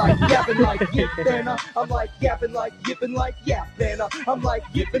rough? Like yapping like yippin'. I'm like yapping like yippin' like yappin'. I'm like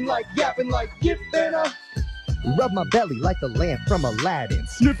yippin' like yappin' like yippin'. Rub my belly like the lamp from Aladdin.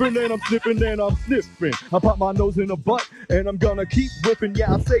 Sniffing and I'm sniffing and I'm sniffing. I pop my nose in a butt and I'm gonna keep whipping.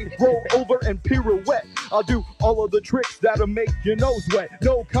 Yeah, I say roll over and pirouette. I'll do all of the tricks that'll make your nose wet.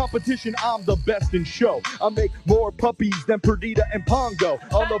 No competition, I'm the best in show. I make more puppies than Perdita and Pongo.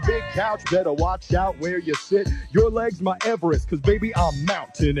 On the big couch, better watch out where you sit. Your leg's my Everest, cause baby, I'm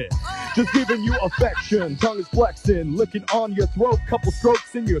mounting it. Just giving you affection, tongue is flexing. Licking on your throat, couple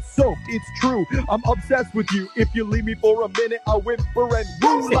strokes and you're soaked. It's true, I'm obsessed with you. If you leave me for a minute, I'll whimper and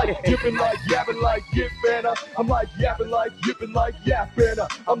woo. Like yippin' like yappin' like yippin'. I'm like yappin' like yippin' like yappin'.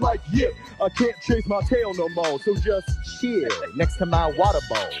 I'm like yip, I can't chase my tail no more. So just chill next to my water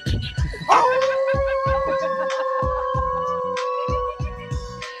bowl.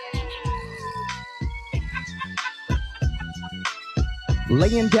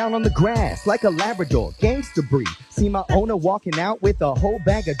 Laying down on the grass like a Labrador, gangster breed. See my owner walking out with a whole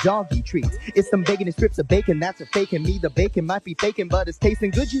bag of doggy treats. It's some bacon and strips of bacon that's a faking me. The bacon might be faking, but it's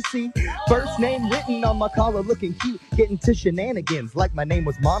tasting good, you see. First name written on my collar, looking cute. Getting to shenanigans like my name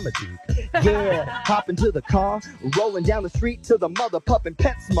was Marmaduke. Yeah, hop into the car, rolling down the street to the mother pup and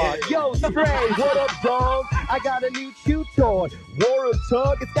PetSmart. Yo, Stray, what up, dog? I got a new chew toy. War a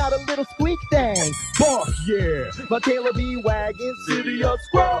tug, it's got a little squeak thing. Bark, yeah, my tail will be wagging. City of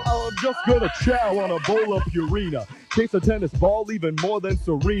squirrel, I'm just gonna chow on a bowl of Purina. Chase a tennis ball even more than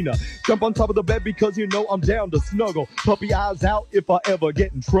Serena. Jump on top of the bed because you know I'm down to snuggle. Puppy eyes out if I ever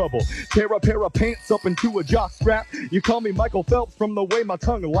get in trouble. Tear a pair of pants up into a jock strap. You call me Michael Phelps from the way my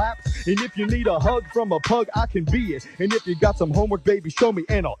tongue laps. And if you need a hug from a pug, I can be it. And if you got some homework, baby, show me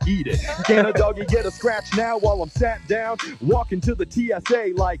and I'll eat it. Can a doggy get a scratch now while I'm sat down? Walking to the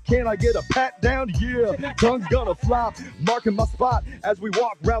TSA like, can I get a pat down? Yeah, tongue's gonna fly. Marking my spot as we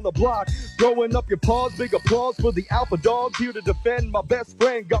walk round the block. Throwing up your paws, big applause for the alpha dog here to defend my best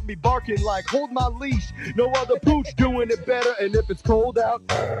friend. Got me barking like, hold my leash. No other pooch doing it better. And if it's cold out,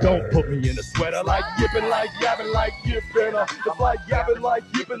 don't put me in a sweater. Like yipping, like yapping, like yipping. It's like yapping, like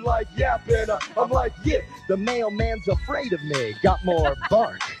yipping, like yapping. I'm like, yeah, the mailman's afraid of me. Got more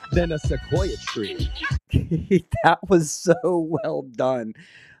bark than a sequoia tree. That was so well done.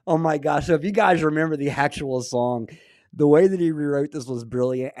 Oh my gosh. So if you guys remember the actual song, the way that he rewrote this was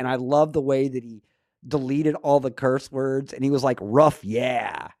brilliant. And I love the way that he deleted all the curse words and he was like, rough,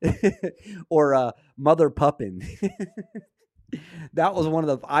 yeah. Or mother puppin. That was one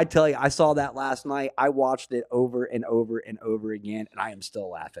of the, I tell you, I saw that last night. I watched it over and over and over again, and I am still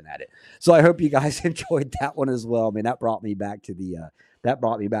laughing at it. So I hope you guys enjoyed that one as well. I mean, that brought me back to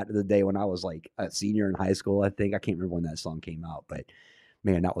the day when I was like a senior in high school, I think. I can't remember when that song came out, but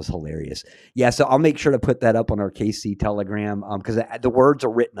man, that was hilarious. Yeah, so I'll make sure to put that up on our KC Telegram because the words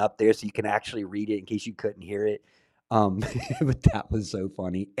are written up there so you can actually read it in case you couldn't hear it. But that was so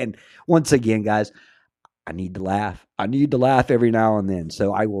funny. And once again, guys, I need to laugh. I need to laugh every now and then.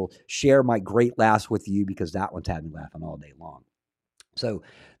 So I will share my great laughs with you because that one's had me laughing all day long. So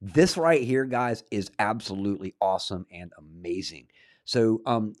this right here, guys, is absolutely awesome and amazing. So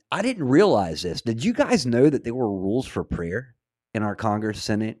I didn't realize this. Did you guys know that there were rules for prayer in our Congress,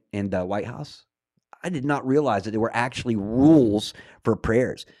 Senate, and White House? I did not realize that there were actually rules for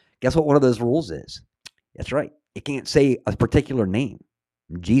prayers. Guess what one of those rules is? That's right. It can't say a particular name.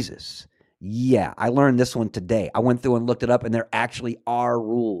 Jesus. Yeah, I learned this one today. I went through and looked it up, and there actually are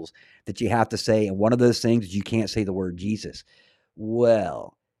rules that you have to say. And one of those things is you can't say the word Jesus.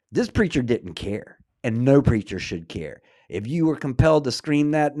 Well, this preacher didn't care, and no preacher should care. If you were compelled to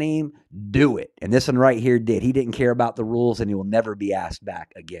scream that name, do it. And this one right here did. He didn't care about the rules, and he will never be asked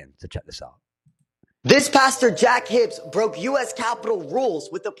back again. So check this out. This pastor, Jack Hibbs, broke U.S. Capitol rules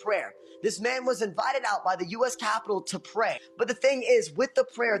with a prayer. This man was invited out by the U.S. Capitol to pray. But the thing is, with the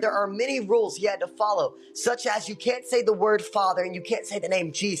prayer, there are many rules he had to follow, such as you can't say the word Father and you can't say the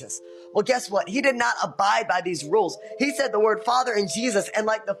name Jesus. Well, guess what? He did not abide by these rules. He said the word Father and Jesus in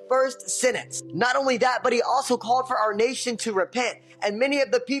like the first sentence. Not only that, but he also called for our nation to repent. And many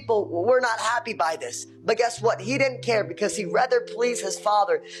of the people were not happy by this. But guess what? He didn't care because he'd rather please his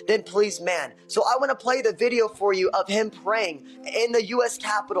Father than please man. So I want to play the video for you of him praying in the U.S.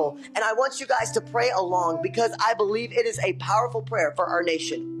 Capitol. And I want you guys to pray along because I believe it is a powerful prayer for our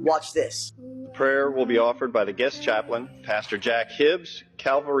nation. Watch this. Prayer will be offered by the guest chaplain, Pastor Jack Hibbs,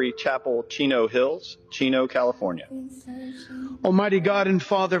 Calvary Chapel, Chino Hills, Chino, California. Almighty God and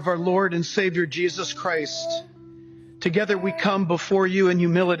Father of our Lord and Savior Jesus Christ, together we come before you in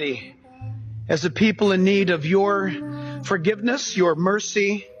humility as a people in need of your forgiveness, your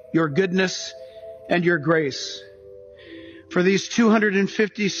mercy, your goodness, and your grace. For these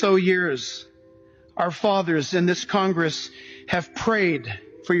 250 so years, our fathers in this Congress have prayed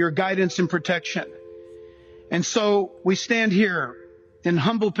for your guidance and protection. And so we stand here in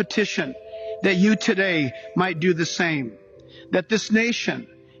humble petition that you today might do the same, that this nation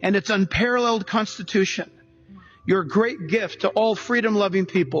and its unparalleled Constitution, your great gift to all freedom-loving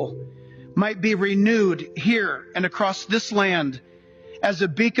people, might be renewed here and across this land as a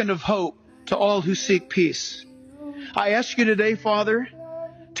beacon of hope to all who seek peace. I ask you today, Father,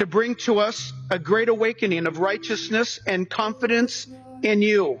 to bring to us a great awakening of righteousness and confidence in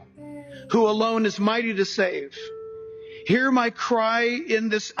you, who alone is mighty to save. Hear my cry in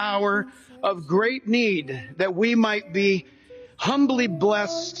this hour of great need that we might be humbly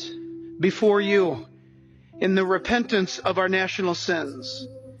blessed before you in the repentance of our national sins.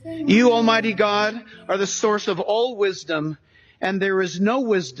 You, Almighty God, are the source of all wisdom, and there is no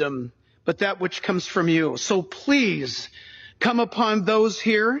wisdom but that which comes from you. So please come upon those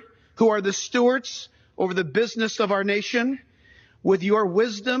here who are the stewards over the business of our nation with your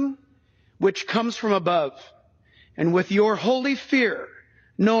wisdom, which comes from above, and with your holy fear,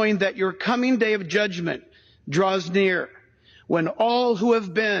 knowing that your coming day of judgment draws near, when all who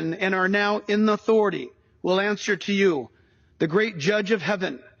have been and are now in authority will answer to you, the great judge of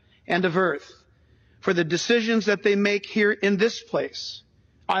heaven and of earth, for the decisions that they make here in this place.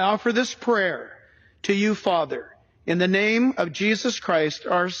 I offer this prayer to you, Father, in the name of Jesus Christ,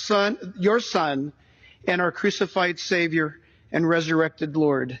 our Son, your Son, and our crucified Savior and resurrected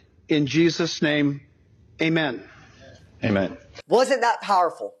Lord. In Jesus' name, amen. Amen. Wasn't that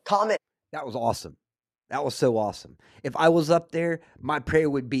powerful? Comment. That was awesome. That was so awesome. If I was up there, my prayer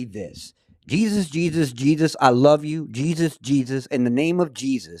would be this: Jesus, Jesus, Jesus, I love you. Jesus, Jesus, in the name of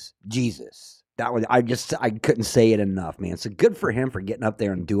Jesus, Jesus. That was I couldn't say it enough, man. So good for him for getting up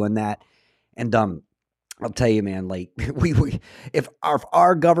there and doing that. And I'll tell you, man, like if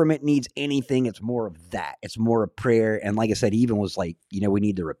our government needs anything, it's more of that. It's more of prayer. And like I said, he even was like, we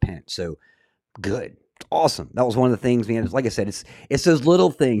need to repent. So good. Awesome. That was one of the things, man. Like I said, it's those little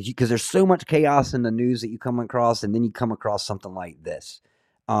things because there's so much chaos in the news that you come across, and then you come across something like this.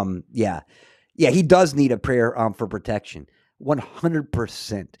 Yeah, he does need a prayer for protection,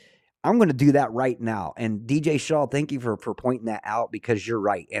 100%. I'm going to do that right now. And DJ Shaw, thank you for pointing that out because you're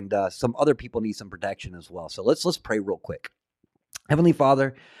right, and some other people need some protection as well. So let's pray real quick. Heavenly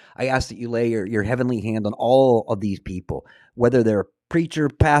Father, I ask that you lay your heavenly hand on all of these people, whether they're a preacher,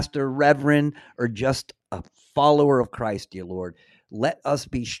 pastor, reverend, or just a follower of Christ, dear Lord. Let us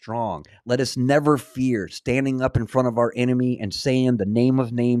be strong. Let us never fear standing up in front of our enemy and saying the name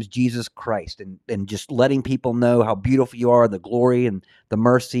of names, Jesus Christ, and just letting people know how beautiful you are, the glory and the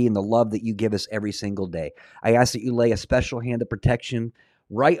mercy and the love that you give us every single day. I ask that you lay a special hand of protection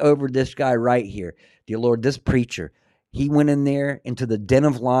right over this guy right here. Dear Lord, this preacher, he went in there into the den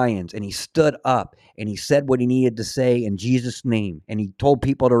of lions and he stood up and he said what he needed to say in Jesus' name. And he told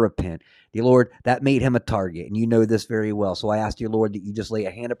people to repent. Dear Lord, that made him a target. And you know this very well. So I ask, dear Lord, that you just lay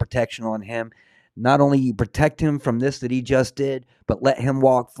a hand of protection on him. Not only you protect him from this that he just did, but let him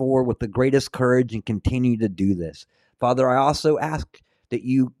walk forward with the greatest courage and continue to do this. Father, I also ask that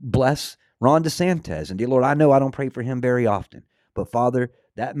you bless Ron DeSantis. And dear Lord, I know I don't pray for him very often, but Father,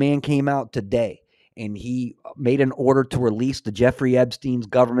 that man came out today and he made an order to release the Jeffrey Epstein's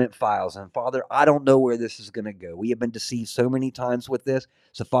government files. And Father, I don't know where this is going to go. We have been deceived so many times with this.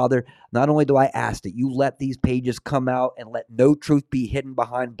 So Father, not only do I ask that you let these pages come out and let no truth be hidden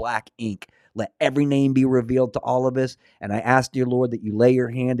behind black ink, let every name be revealed to all of us. And I ask, dear Lord, that you lay your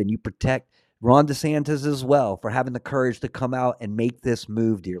hand and you protect Ron DeSantis as well for having the courage to come out and make this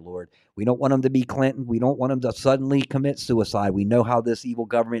move, dear Lord. We don't want him to be Clinton. We don't want him to suddenly commit suicide. We know how this evil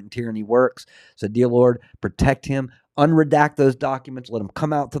government and tyranny works. So, dear Lord, protect him. Unredact those documents. Let them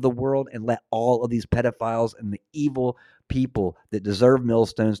come out to the world and let all of these pedophiles and the evil people that deserve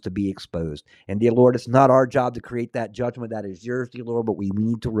millstones to be exposed. And, dear Lord, it's not our job to create that judgment. That is yours, dear Lord, but we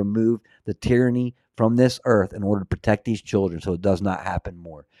need to remove the tyranny from this earth in order to protect these children so it does not happen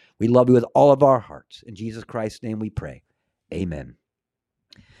more. We love you with all of our hearts. In Jesus Christ's name we pray. Amen.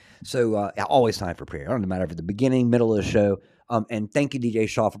 So always time for prayer. It doesn't matter if it's the beginning, middle of the show. And thank you, DJ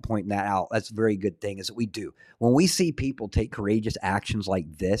Shaw, for pointing that out. That's a very good thing is that we do. When we see people take courageous actions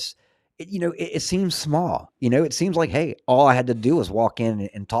like this, it seems small. It seems like, hey, all I had to do was walk in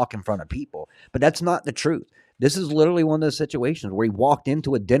and talk in front of people. But that's not the truth. This is literally one of those situations where he walked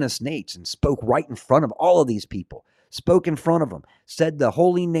into a den of snakes and spoke right in front of all of these people. Spoke in front of them, said the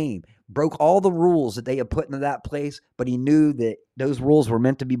holy name, broke all the rules that they had put into that place, but he knew that those rules were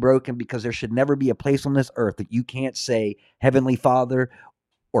meant to be broken because there should never be a place on this earth that you can't say Heavenly Father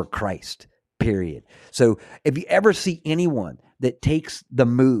or Christ, period. So if you ever see anyone that takes the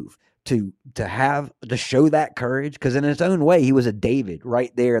move to show that courage, because in his own way, he was a David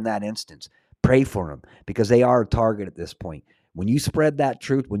right there in that instance, pray for him because they are a target at this point. When you spread that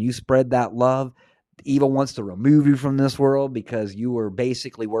truth, when you spread that love, evil wants to remove you from this world because you were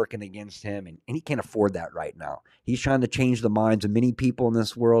basically working against him, and he can't afford that right now. He's trying to change the minds of many people in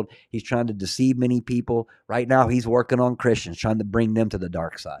this world. He's trying to deceive many people. Right now, he's working on Christians, trying to bring them to the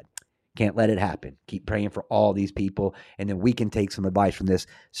dark side. Can't let it happen. Keep praying for all these people, and then we can take some advice from this.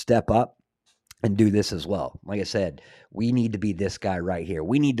 Step up and do this as well. Like I said, we need to be this guy right here.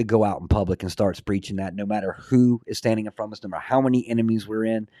 We need to go out in public and start preaching that no matter who is standing in front of us, no matter how many enemies we're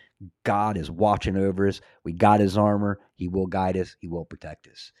in, God is watching over us. We got his armor. He will guide us. He will protect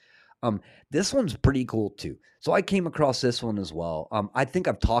us. This one's pretty cool too. So I came across this one as well. I think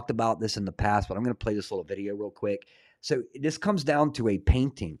I've talked about this in the past, but I'm going to play this little video real quick. So this comes down to a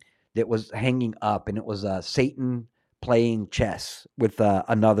painting that was hanging up, and it was Satan playing chess with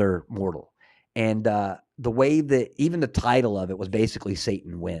another mortal. And the way that even the title of it was basically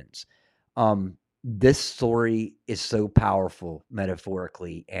Satan wins. This story is so powerful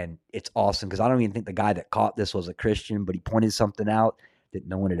metaphorically, and it's awesome because I don't even think the guy that caught this was a Christian, but he pointed something out that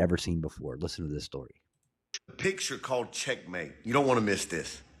no one had ever seen before. Listen to this story. A picture called Checkmate. You don't want to miss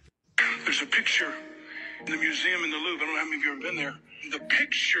this. There's a picture in the museum in the Louvre. I don't know how many of you have ever been there. The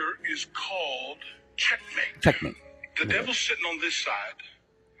picture is called Checkmate. Checkmate. The devil's sitting on this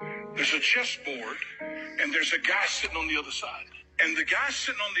side. There's a chessboard, and there's a guy sitting on the other side. And the guy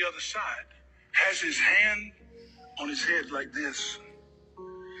sitting on the other side has his hand on his head like this,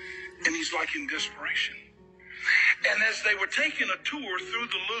 and he's like in desperation. And as they were taking a tour through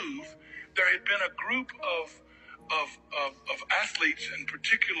the Louvre, there had been a group of athletes, and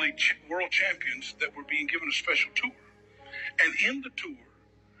particularly world champions, that were being given a special tour. And in the tour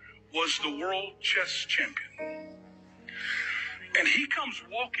was the world chess champion. And he comes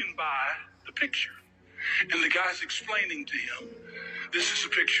walking by the picture, and the guy's explaining to him, this is a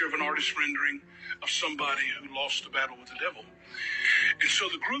picture of an artist rendering of somebody who lost the battle with the devil. And so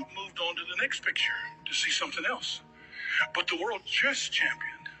the group moved on to the next picture to see something else. But the world chess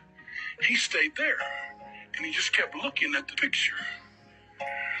champion, he stayed there, and he just kept looking at the picture.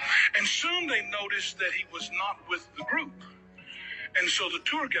 And soon they noticed that he was not with the group. And so the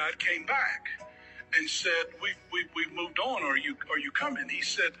tour guide came back and said, we've moved on. Are you coming? He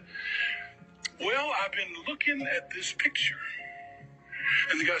said, well, I've been looking at this picture.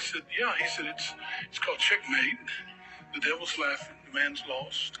 And the guy said, yeah. He said, it's called Checkmate. The devil's laughing. The man's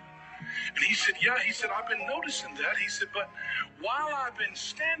lost. And he said, yeah. He said, I've been noticing that. He said, but while I've been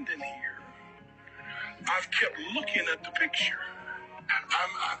standing here, I've kept looking at the picture.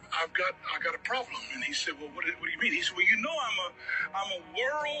 I got a problem. And he said, well, what do you mean? He said, well, you know, I'm a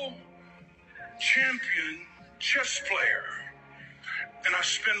world champion chess player, and I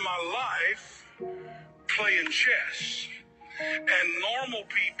spend my life playing chess. And normal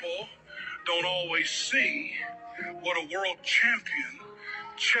people don't always see what a world champion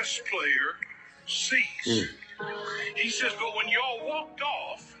chess player sees. He says, but when y'all walked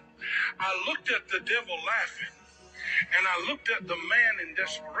off, I looked at the devil laughing, and I looked at the man in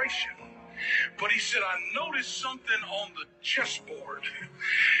desperation. But he said, I noticed something on the chessboard.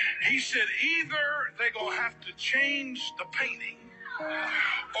 He said, either they're going to have to change the painting,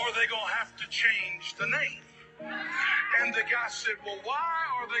 or they're going to have to change the name. And the guy said, well, why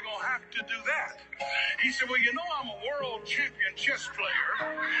are they going to have to do that? He said, well, you know, I'm a world champion chess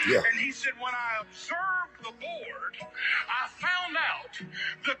player. Yeah. And he said, when I observed the board, I found out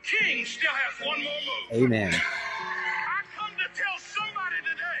the king still has one more move. Amen. I come to tell somebody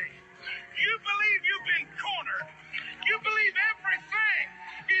today, you believe you've been cornered. You believe everything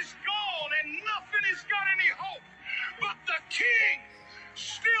is gone and nothing has got any hope. But the king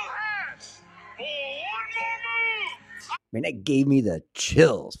still has one more move. Man, that gave me the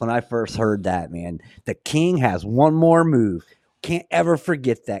chills when I first heard that, man. The king has one more move. Can't ever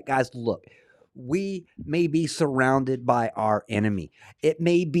forget that. Guys, look, we may be surrounded by our enemy. It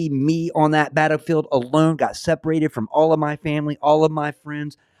may be me on that battlefield alone, got separated from all of my family, all of my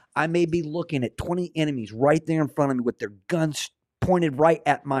friends. I may be looking at 20 enemies right there in front of me with their guns pointed right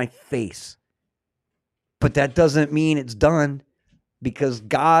at my face. But that doesn't mean it's done, because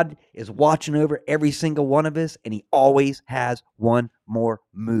God is watching over every single one of us, and he always has one more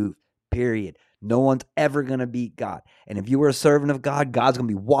move, period. No one's ever going to beat God. And if you were a servant of God, God's going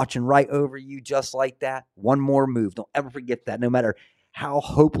to be watching right over you just like that. One more move. Don't ever forget that. No matter how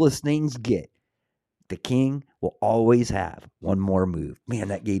hopeless things get, the king will always have one more move. Man,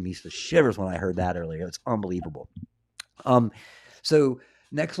 that gave me the shivers when I heard that earlier. It's unbelievable. So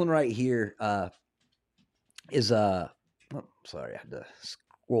next one right here is sorry, I had to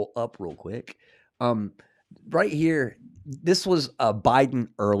scroll up real quick. Right here, this was Biden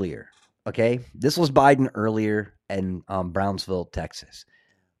earlier. Okay, this was Biden earlier in Brownsville, Texas.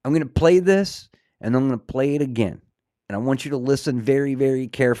 I'm going to play this, and I'm going to play it again. And I want you to listen very, very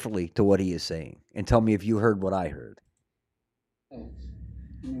carefully to what he is saying, and tell me if you heard what I heard. In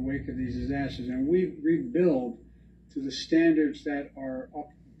the wake of these disasters, and we rebuild to the standards that are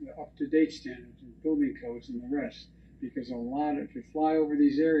up-to-date standards, and building codes and the rest. Because if you fly over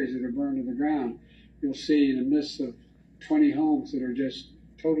these areas that are burned to the ground, you'll see in the midst of 20 homes that are just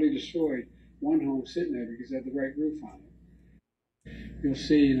totally destroyed, one home sitting there because it had the right roof on it. You'll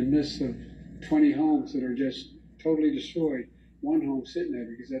see in the midst of 20 homes that are just totally destroyed, one home sitting there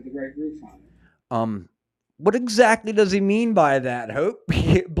because it had the right roof on it. What exactly does he mean by that, Hope?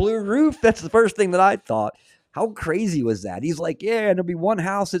 Blue roof? That's the first thing that I thought. How crazy was that? He's like, yeah, there'll be one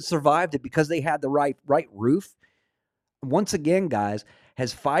house that survived it because they had the right roof. Once again, guys,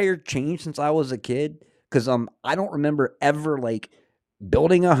 has fire changed since I was a kid? Because I don't remember ever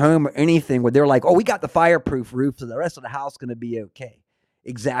building a home or anything where they're like, oh, we got the fireproof roof, so the rest of the house is going to be okay.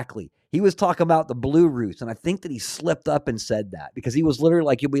 Exactly. He was talking about the blue roofs, and I think that he slipped up and said that because he was literally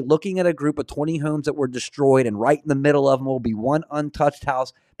like, you'll be looking at a group of 20 homes that were destroyed, and right in the middle of them will be one untouched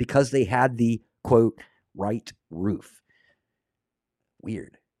house because they had the, quote, right roof.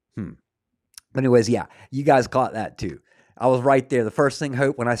 Weird. But anyways, yeah, you guys caught that too. I was right there. The first thing,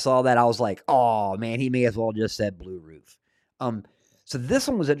 Hope, when I saw that, I was like, oh, man, he may as well just said blue roof. So this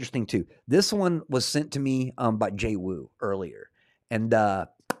one was interesting, too. This one was sent to me by Jay Wu earlier. And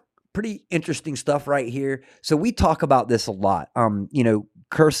pretty interesting stuff right here. So we talk about this a lot,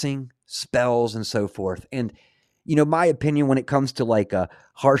 cursing, spells, and so forth. And, my opinion when it comes to like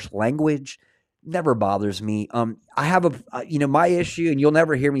harsh language never bothers me. I have my issue, and you'll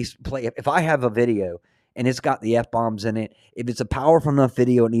never hear me play. If I have a video and it's got the F-bombs in it, if it's a powerful enough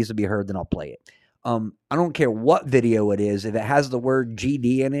video, it needs to be heard, then I'll play it. I don't care what video it is. If it has the word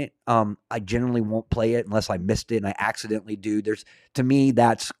GD in it, I generally won't play it unless I missed it and I accidentally do. To me,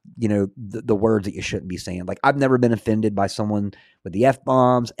 that's, the words that you shouldn't be saying. Like, I've never been offended by someone with the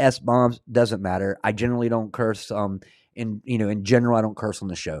F-bombs, S-bombs, doesn't matter. I generally don't curse. In general, I don't curse on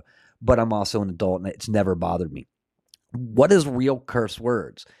the show, but I'm also an adult and it's never bothered me. What is real curse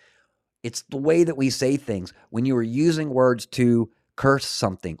words? It's the way that we say things when you are using words to curse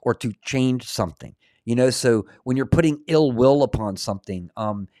something or to change something, so when you're putting ill will upon something,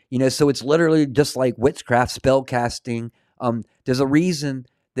 so it's literally just like witchcraft, spell casting. There's a reason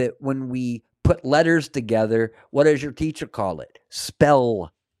that when we put letters together, what does your teacher call it?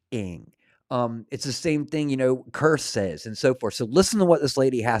 Spelling. It's the same thing, curse says and so forth. So listen to what this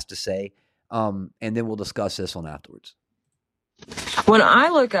lady has to say. And then we'll discuss this one afterwards. When I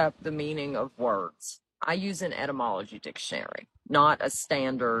look up the meaning of words, I use an etymology dictionary, not a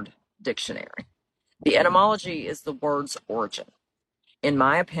standard dictionary. The etymology is the word's origin. In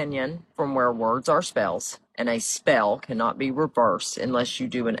my opinion, from where words are spells, and a spell cannot be reversed unless you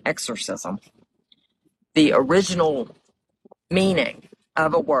do an exorcism, the original meaning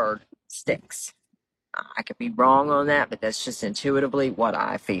of a word sticks. I could be wrong on that, but that's just intuitively what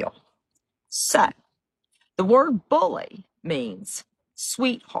I feel. So, the word bully means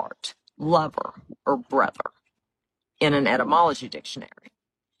sweetheart, lover, or brother in an etymology dictionary.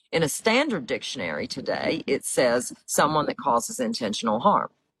 In a standard dictionary today, it says someone that causes intentional harm.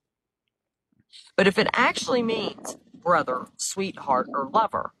 But if it actually means brother, sweetheart, or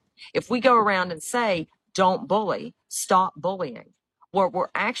lover, if we go around and say, don't bully, stop bullying, what we're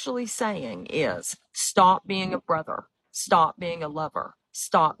actually saying is stop being a brother, stop being a lover,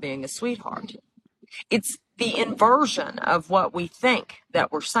 stop being a sweetheart. It's the inversion of what we think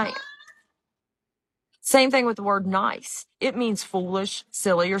that we're saying. Same thing with the word nice. It means foolish,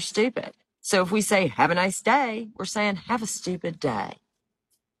 silly, or stupid. So if we say, have a nice day, we're saying, have a stupid day.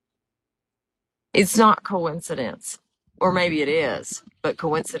 It's not coincidence. Or maybe it is, but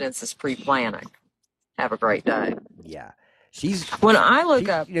coincidence is pre-planning. Have a great day. Yeah. When I look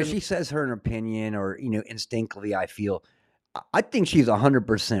up... she says her opinion or, instinctively I feel, I think she's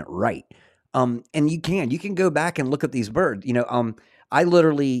 100% right. And you can go back and look at these birds. I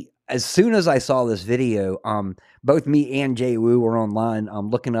literally, as soon as I saw this video, both me and Jay Wu were online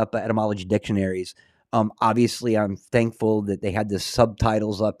looking up etymology dictionaries. Obviously, I'm thankful that they had the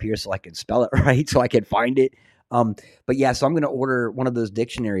subtitles up here so I could spell it right, so I could find it. But yeah, so I'm going to order one of those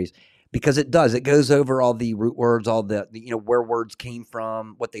dictionaries because it goes over all the root words, all the where words came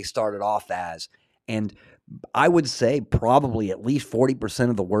from, what they started off as. And I would say probably at least 40%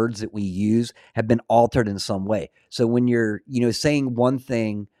 of the words that we use have been altered in some way. So when you're, saying one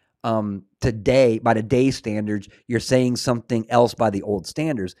thing today by today's standards, you're saying something else by the old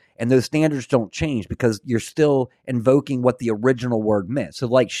standards, and those standards don't change because you're still invoking what the original word meant. So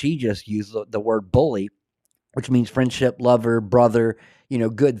like she just used the word bully, which means friendship, lover, brother,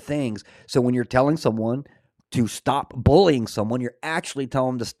 good things. So when you're telling someone to stop bullying someone, you're actually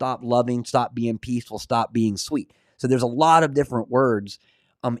telling them to stop loving, stop being peaceful, stop being sweet. So there's a lot of different words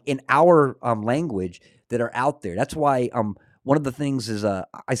in our language that are out there. That's why one of the things is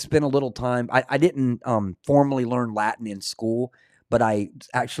I spent a little time. I didn't formally learn Latin in school, but I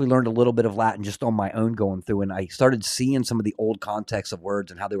actually learned a little bit of Latin just on my own going through, and I started seeing some of the old contexts of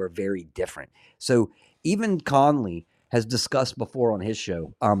words and how they were very different. So even Conley has discussed before on his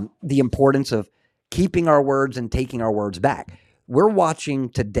show the importance of keeping our words and taking our words back. We're watching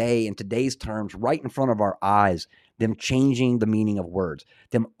today, in today's terms, right in front of our eyes, them changing the meaning of words,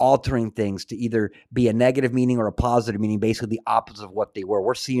 them altering things to either be a negative meaning or a positive meaning, basically the opposite of what they were.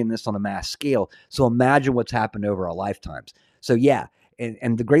 We're seeing this on a mass scale. So imagine what's happened over our lifetimes. So yeah,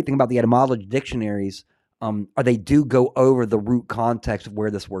 and the great thing about the etymology dictionaries are they do go over the root context of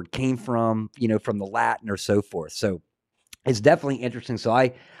where this word came from, from the Latin or so forth. So it's definitely interesting. So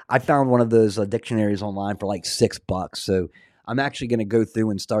I found one of those dictionaries online for like $6. So I'm actually going to go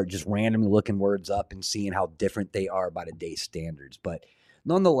through and start just randomly looking words up and seeing how different they are by today's standards. But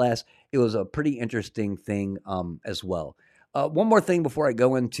nonetheless, it was a pretty interesting thing as well. One more thing before I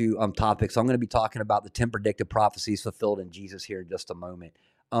go into topics. I'm going to be talking about the 10 predictive prophecies fulfilled in Jesus here in just a moment.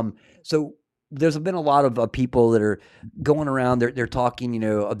 So there's been a lot of people that are going around. They're talking,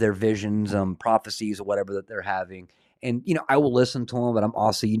 of their visions, prophecies, or whatever that they're having. And, I will listen to them, but I'm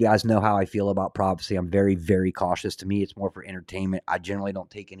also, you guys know how I feel about prophecy. I'm very, very cautious. To me, it's more for entertainment. I generally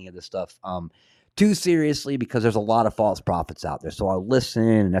don't take any of this stuff too seriously because there's a lot of false prophets out there. So I'll listen,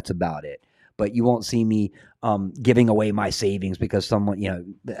 and that's about it. But you won't see me giving away my savings because someone,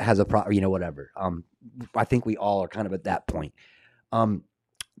 has a whatever. I think we all are kind of at that point.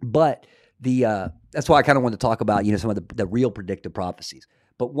 But that's why I kind of wanted to talk about, some of the real predictive prophecies.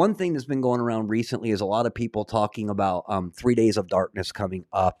 But one thing that's been going around recently is a lot of people talking about 3 days of darkness coming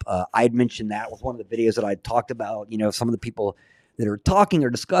up. I had mentioned that with one of the videos that I talked about, some of the people that are talking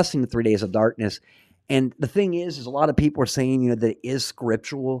or discussing the 3 days of darkness. And the thing is a lot of people are saying, that it is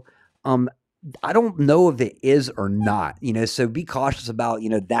scriptural. I don't know if it is or not, so be cautious about,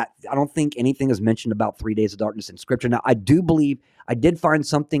 that. I don't think anything is mentioned about 3 days of darkness in scripture. Now, I do believe I did find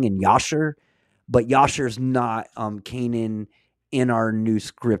something in Yasher, but Yasher is not Canaan in our new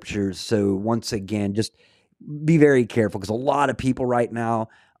scriptures. So once again, just be very careful because a lot of people right now,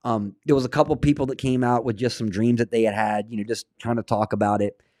 there was a couple of people that came out with just some dreams that they had, just trying to talk about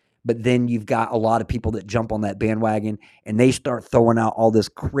it. But then you've got a lot of people that jump on that bandwagon and they start throwing out all this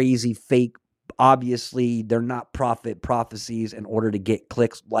crazy fake. Obviously, they're not prophecies in order to get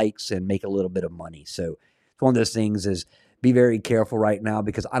clicks, likes, and make a little bit of money. So it's one of those things is be very careful right now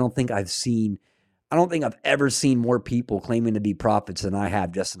because I don't think I've ever seen more people claiming to be prophets than I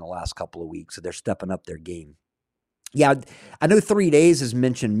have just in the last couple of weeks. So they're stepping up their game. Yeah, I know 3 days is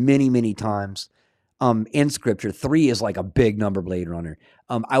mentioned many, many times in scripture. 3 is like a big number, Blade Runner.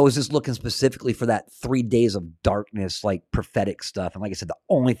 I was just looking specifically for that 3 days of darkness, like prophetic stuff. And like I said, the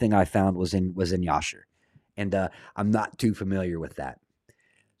only thing I found was in Yasher. And I'm not too familiar with that.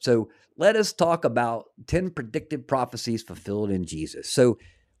 So let us talk about 10 predictive prophecies fulfilled in Jesus. So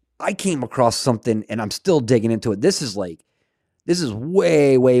I came across something and I'm still digging into it. This is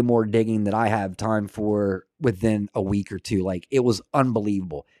way, way more digging than I have time for within a week or two. Like, it was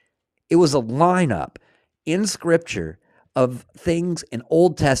unbelievable. It was a lineup in scripture of things in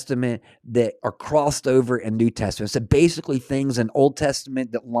Old Testament that are crossed over in New Testament. So basically things in Old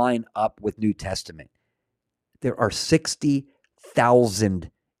Testament that line up with New Testament. There are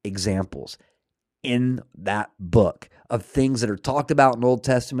 60,000 examples in that book of things that are talked about in Old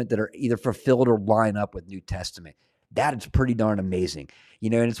Testament that are either fulfilled or line up with New Testament. That is pretty darn amazing.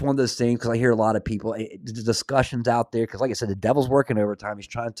 And it's one of those things because I hear a lot of people, the discussions out there, because like I said, the devil's working overtime. He's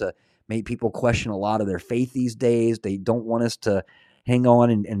trying to make people question a lot of their faith these days. They don't want us to hang on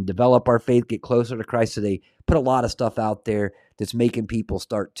and develop our faith, get closer to Christ. So they put a lot of stuff out there that's making people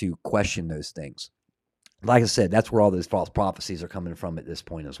start to question those things. Like I said, that's where all those false prophecies are coming from at this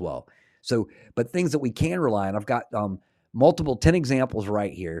point as well. So, but things that we can rely on, I've got multiple 10 examples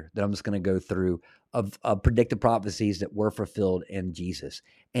right here that I'm just going to go through of predictive prophecies that were fulfilled in Jesus.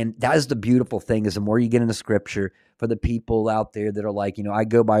 And that is the beautiful thing is the more you get into scripture, for the people out there that are like, I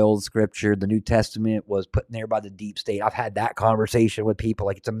go by old scripture, the New Testament was put in there by the deep state. I've had that conversation with people.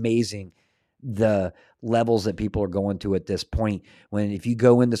 Like, it's amazing the levels that people are going to at this point. When if you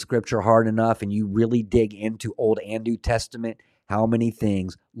go into scripture hard enough and you really dig into Old and New Testament, how many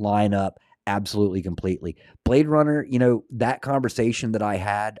things line up absolutely completely. Blade Runner, that conversation that I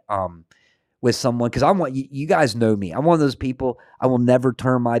had with someone, because I want you guys know me. I'm one of those people. I will never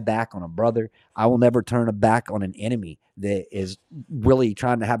turn my back on a brother. I will never turn a back on an enemy that is really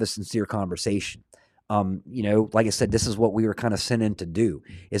trying to have a sincere conversation. Like I said, this is what we were kind of sent in to do,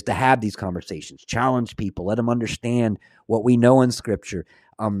 is to have these conversations, challenge people, let them understand what we know in scripture,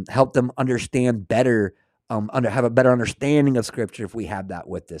 help them understand better, have a better understanding of scripture if we have that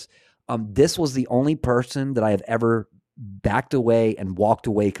with us. This was the only person that I have ever backed away and walked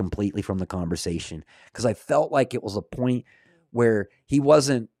away completely from the conversation because I felt like it was a point where he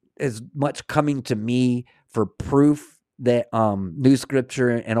wasn't as much coming to me for proof that new scripture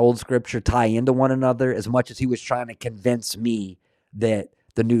and old scripture tie into one another as much as he was trying to convince me that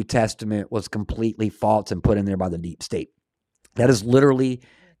the New Testament was completely false and put in there by the deep state. That is literally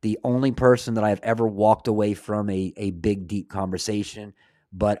the only person that I've ever walked away from a big, deep conversation.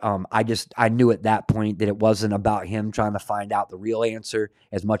 But I knew at that point that it wasn't about him trying to find out the real answer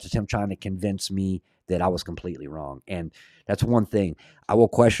as much as him trying to convince me that I was completely wrong. And that's one thing. I will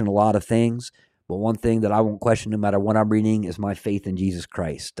question a lot of things, but one thing that I won't question no matter what I'm reading is my faith in Jesus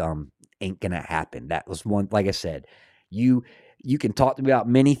Christ. Ain't going to happen. That was one, like I said, you can talk to me about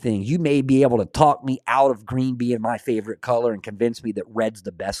many things. You may be able to talk me out of green being my favorite color and convince me that red's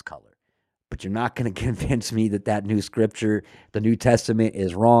the best color. but you're not going to convince me that new scripture, the New Testament,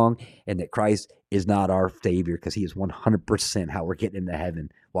 is wrong and that Christ is not our Savior, because he is 100% how we're getting into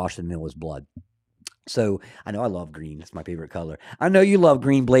heaven, washed in Noah's blood. So I know I love green. It's my favorite color. I know you love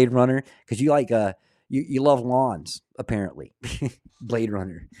green, Blade Runner, because you like you love lawns, apparently. Blade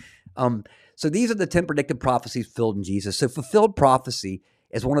Runner. So these are the 10 predicted prophecies filled in Jesus. So fulfilled prophecy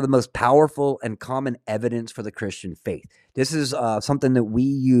is one of the most powerful and common evidence for the Christian faith. This is something that we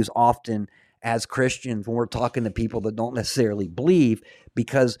use often as Christians when we're talking to people that don't necessarily believe,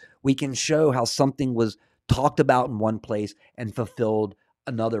 because we can show how something was talked about in one place and fulfilled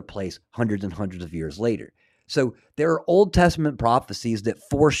another place hundreds and hundreds of years later. So there are Old Testament prophecies that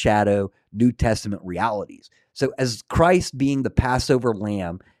foreshadow New Testament realities. So as Christ being the Passover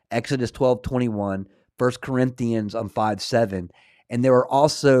lamb, Exodus 12:21, 1 Corinthians 5:7, and there are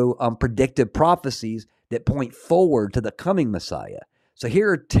also predictive prophecies that point forward to the coming Messiah. So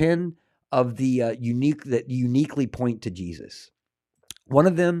here are 10 of the uniquely point to Jesus. One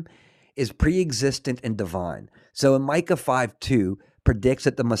of them is pre-existent and divine. So in Micah 5:2 predicts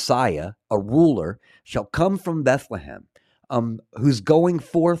that the Messiah, a ruler, shall come from Bethlehem, who's going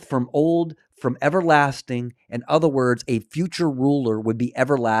forth from everlasting. In other words, a future ruler would be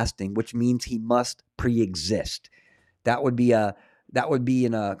everlasting, which means he must pre-exist. That would be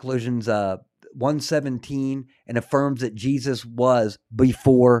in Colossians 1:17, and affirms that Jesus was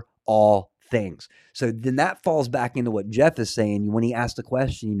before all things. So then that falls back into what Jeff is saying when he asked the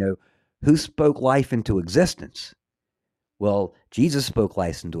question, who spoke life into existence? Well, Jesus spoke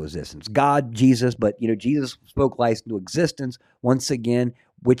life into existence. God, Jesus, but Jesus spoke life into existence once again,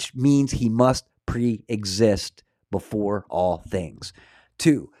 which means he must pre-exist before all things.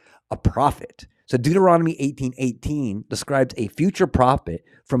 2, a prophet. So Deuteronomy 18:18 describes a future prophet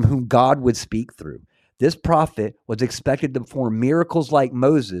from whom God would speak through. This prophet was expected to perform miracles like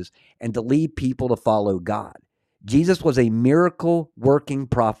Moses and to lead people to follow God. Jesus was a miracle-working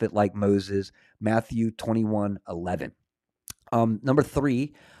prophet like Moses, Matthew 21:11. Number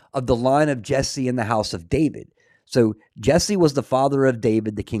 3, of the line of Jesse in the house of David. So Jesse was the father of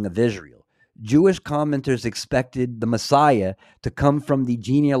David, the king of Israel. Jewish commenters expected the Messiah to come from the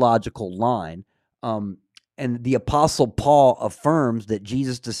genealogical line, and the Apostle Paul affirms that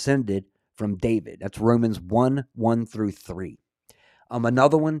Jesus descended from David. That's Romans 1:1-3.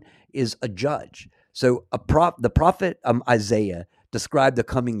 Another one is a judge. So the prophet Isaiah described the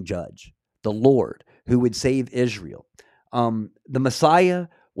coming judge, the Lord, who would save Israel. The Messiah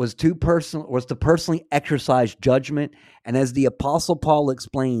was to personally exercise judgment, and as the Apostle Paul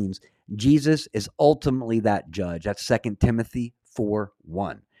explains, Jesus is ultimately that judge. That's 2 Timothy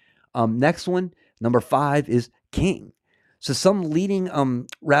 4:1. Next one, number 5, is king. So some leading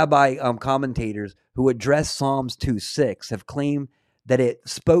rabbi commentators who address Psalms 2:6 have claimed that it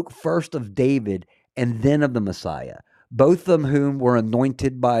spoke first of David and then of the Messiah, both of whom were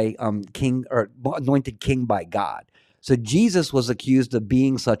anointed by anointed king by God. So Jesus was accused of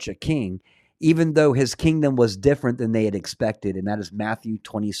being such a king, even though his kingdom was different than they had expected, and that is Matthew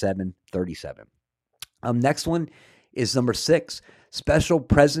 27:37. Next one is number 6, special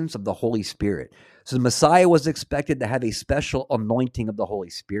presence of the Holy Spirit. So the Messiah was expected to have a special anointing of the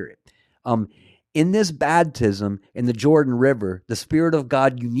Holy Spirit. In this baptism in the Jordan River, the Spirit of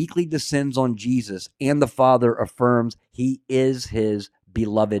God uniquely descends on Jesus, and the Father affirms he is his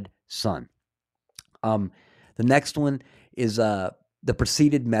beloved Son. The next one is the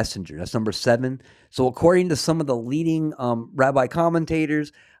preceded messenger. That's number 7. So according to some of the leading rabbi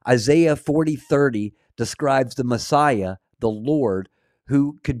commentators, Isaiah 40:30 describes the Messiah, the Lord,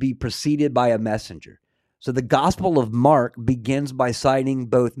 who could be preceded by a messenger. So the Gospel of Mark begins by citing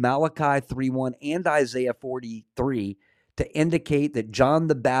both Malachi 3:1 and Isaiah 43 to indicate that John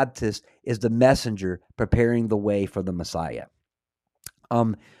the Baptist is the messenger preparing the way for the Messiah.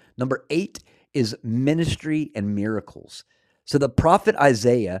 Number 8 is ministry and miracles. So the prophet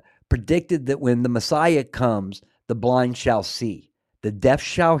Isaiah predicted that when the Messiah comes, the blind shall see, the deaf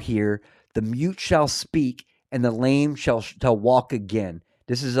shall hear, the mute shall speak, and the lame shall walk again.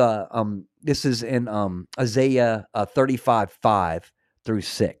 This is in Isaiah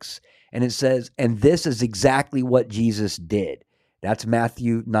 35:5-6, and it says, and this is exactly what Jesus did. That's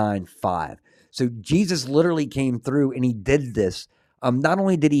Matthew 9:5. So Jesus literally came through and he did this. Not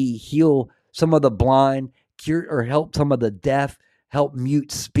only did he heal some of the blind, cure or help some of the deaf, help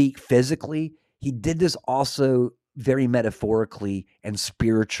mute speak physically, he did this also very metaphorically and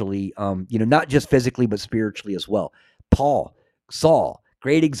spiritually, not just physically, but spiritually as well. Saul,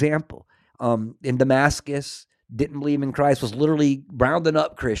 great example. In Damascus, didn't believe in Christ, was literally rounding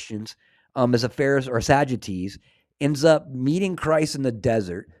up Christians as a Pharisee or Sadducees, ends up meeting Christ in the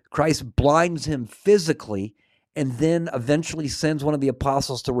desert, Christ blinds him physically and then eventually sends one of the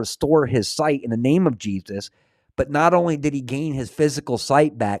apostles to restore his sight in the name of Jesus. But not only did he gain his physical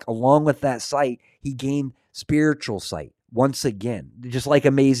sight back, along with that sight, he gained spiritual sight once again, just like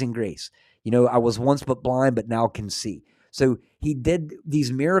Amazing Grace. I was once but blind, but now can see. So he did,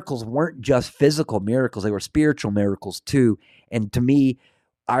 these miracles weren't just physical miracles, they were spiritual miracles too. And to me,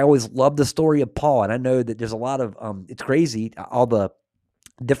 I always love the story of Paul. And I know that there's a lot of, it's crazy, all the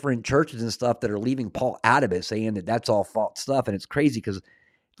different churches and stuff that are leaving Paul out of it, saying that that's all false stuff. And it's crazy because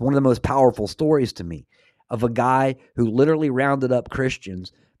it's one of the most powerful stories to me of a guy who literally rounded up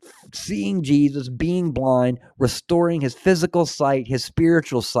Christians, seeing Jesus, being blind, restoring his physical sight, his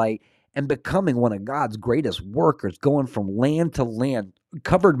spiritual sight, and becoming one of God's greatest workers, going from land to land,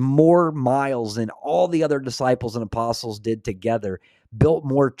 covered more miles than all the other disciples and apostles did together, built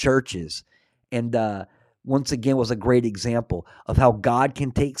more churches, and once again was a great example of how God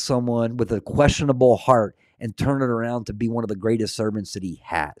can take someone with a questionable heart and turn it around to be one of the greatest servants that he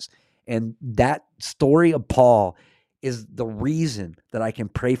has. And that story of Paul is the reason that I can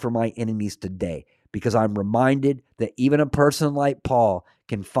pray for my enemies today, because I'm reminded that even a person like Paul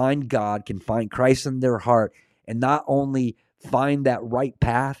can find God, can find Christ in their heart, and not only find that right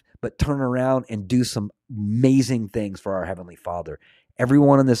path, but turn around and do some amazing things for our Heavenly Father.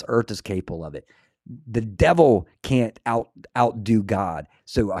 Everyone on this earth is capable of it. The devil can't outdo God,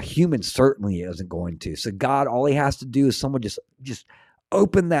 so a human certainly isn't going to. So God, all he has to do is someone just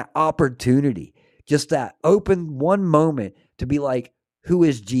open that opportunity, just that open one moment to be like, who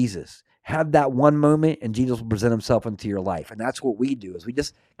is Jesus? Have that one moment and Jesus will present himself into your life. And that's what we do, is we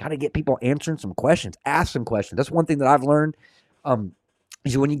just kind of get people answering some questions, ask some questions. That's one thing that I've learned.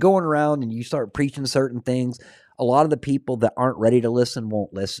 Is when you're going around and you start preaching certain things, a lot of the people that aren't ready to listen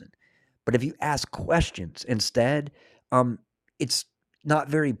won't listen. But if you ask questions instead, it's not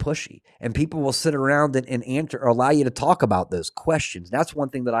very pushy, and people will sit around and answer or allow you to talk about those questions. That's one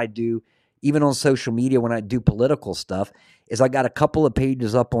thing that I do, even on social media when I do political stuff, is I got a couple of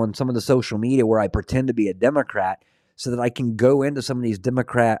pages up on some of the social media where I pretend to be a Democrat so that I can go into some of these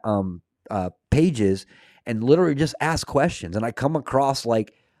Democrat pages and literally just ask questions. And I come across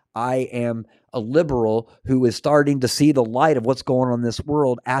like I am a liberal who is starting to see the light of what's going on in this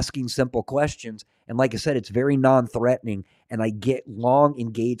world, asking simple questions. And like I said, it's very non-threatening, and I get long,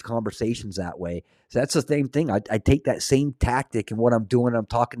 engaged conversations that way. So that's the same thing. I take that same tactic in what I'm doing. I'm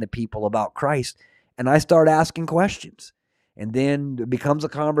talking to people about Christ, and I start asking questions. And then it becomes a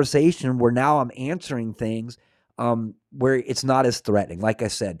conversation where now I'm answering things where it's not as threatening. Like I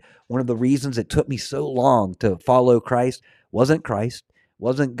said, one of the reasons it took me so long to follow Christ, wasn't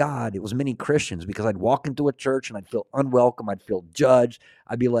God. It was many Christians, because I'd walk into a church and I'd feel unwelcome. I'd feel judged.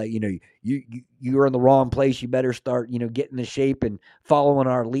 I'd be like, you're in the wrong place. You better start, getting in shape and following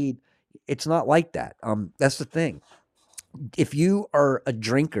our lead. It's not like that. That's the thing. If you are a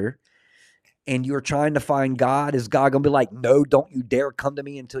drinker and you're trying to find God, is God going to be like, no, don't you dare come to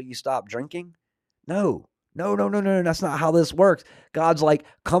me until you stop drinking? No. That's not how this works. God's like,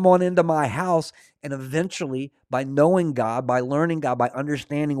 come on into my house. And eventually, by knowing God, by learning God, by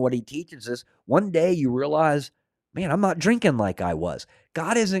understanding what he teaches us, one day you realize, man, I'm not drinking like I was.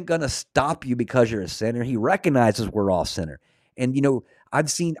 God isn't going to stop you because you're a sinner. He recognizes we're all sinner. And,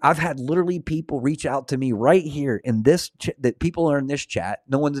 I've had literally people reach out to me right here in this, that people are in this chat.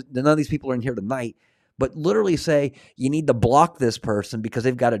 None of these people are in here tonight, but literally say, you need to block this person because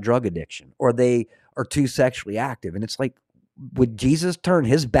they've got a drug addiction or they are too sexually active. And it's like, would Jesus turn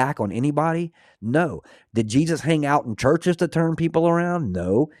his back on anybody? No. Did Jesus hang out in churches to turn people around?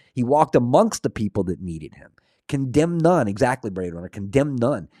 No. He walked amongst the people that needed him. Condemn none. Exactly, Brave Runner. Condemn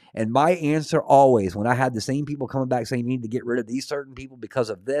none. And my answer always, when I had the same people coming back saying you need to get rid of these certain people because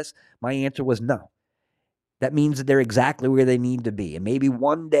of this, my answer was no. That means that they're exactly where they need to be. And maybe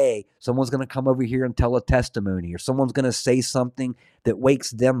one day someone's going to come over here and tell a testimony, or someone's going to say something that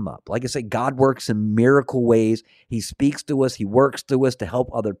wakes them up. Like I say, God works in miracle ways. He speaks to us. He works through us to help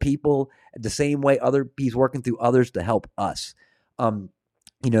other people the same way he's working through others to help us.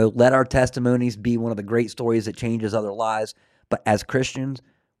 Let our testimonies be one of the great stories that changes other lives. But as Christians,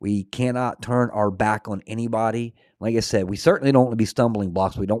 we cannot turn our back on anybody. Like I said, we certainly don't want to be stumbling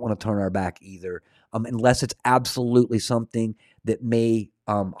blocks. We don't want to turn our back either. Unless it's absolutely something that may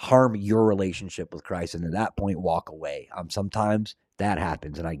harm your relationship with Christ. And at that point, walk away. Sometimes that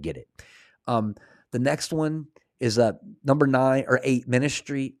happens, and I get it. The next one is number 9 or 8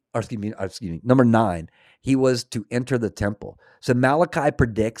 ministry, or excuse me, number 9. He was to enter the temple. So Malachi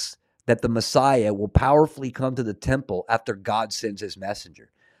predicts that the Messiah will powerfully come to the temple after God sends his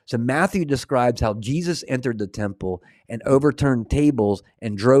messenger. So Matthew describes how Jesus entered the temple and overturned tables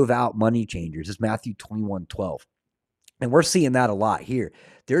and drove out money changers. It's Matthew 21:12. And we're seeing that a lot here.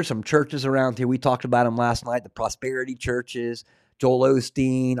 There's some churches around here. We talked about them last night, the prosperity churches, Joel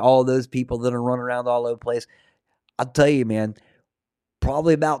Osteen, all those people that are running around all over the place. I'll tell you, man,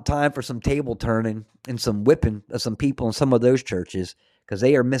 probably about time for some table turning and some whipping of some people in some of those churches, because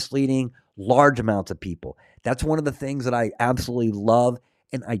they are misleading large amounts of people. That's one of the things that I absolutely love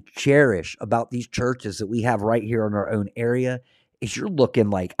and I cherish about these churches that we have right here in our own area is you're looking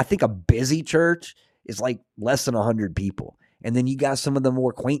like, I think a busy church is like less than 100 people. And then you got some of the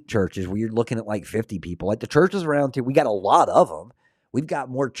more quaint churches where you're looking at like 50 people. Like the churches around here, we got a lot of them. We've got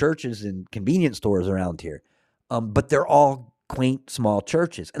more churches than convenience stores around here. But they're all quaint, small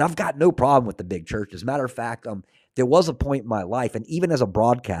churches. And I've got no problem with the big churches. Matter of fact, there was a point in my life, and even as a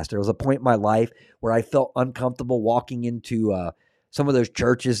broadcaster, there was a point in my life where I felt uncomfortable walking into some of those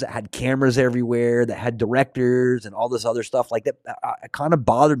churches that had cameras everywhere, that had directors and all this other stuff like that. It kind of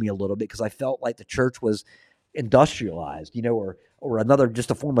bothered me a little bit because I felt like the church was industrialized, or another, just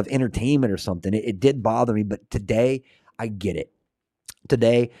a form of entertainment or something. It did bother me, but today I get it.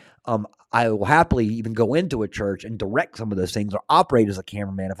 Today, I will happily even go into a church and direct some of those things or operate as a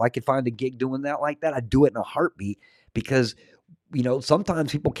cameraman. If I could find a gig doing that like that, I'd do it in a heartbeat because,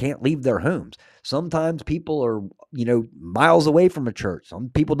 sometimes people can't leave their homes. Sometimes people are, miles away from a church. Some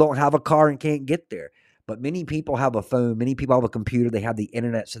people don't have a car and can't get there. But many people have a phone. Many people have a computer. They have the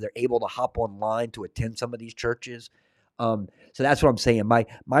internet, so they're able to hop online to attend some of these churches. So that's what I'm saying.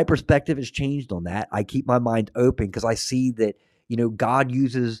 My perspective has changed on that. I keep my mind open because I see that, God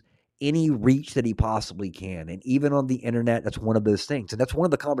uses any reach that he possibly can. And even on the internet, that's one of those things. And that's one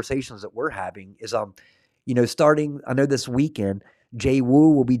of the conversations that we're having is, starting, I know this weekend, Jay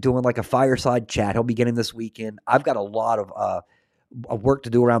Wu will be doing like a fireside chat. He'll be getting this weekend. I've got a lot of work to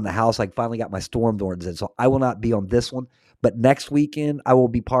do around the house. I finally got my storm doors in, so I will not be on this one. But next weekend, I will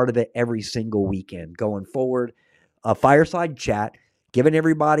be part of it every single weekend going forward. A fireside chat, giving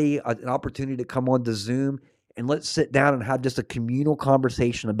everybody an opportunity to come on to Zoom and let's sit down and have just a communal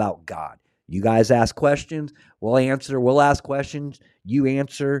conversation about God. You guys ask questions, we'll answer. We'll ask questions, you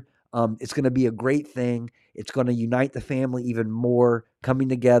answer. It's going to be a great thing. It's going to unite the family even more, coming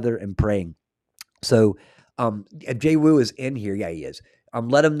together and praying. So if Jay Wu is in here, yeah, he is.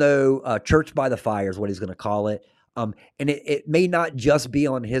 Let him know Church by the Fire is what he's going to call it. And it may not just be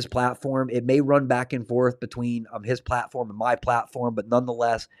on his platform. It may run back and forth between his platform and my platform, but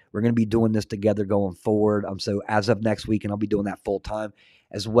nonetheless, we're going to be doing this together going forward. So as of next week, and I'll be doing that full time,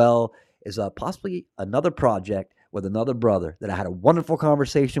 as well as possibly another project with another brother that I had a wonderful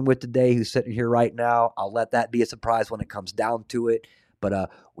conversation with today who's sitting here right now. I'll let that be a surprise when it comes down to it.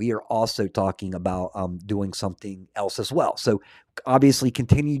 But we are also talking about doing something else as well. So obviously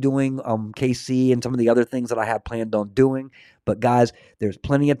continue doing KC and some of the other things that I have planned on doing. But guys, there's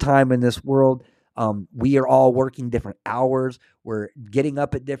plenty of time in this world. We are all working different hours. We're getting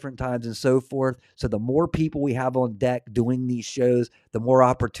up at different times and so forth. So the more people we have on deck doing these shows, the more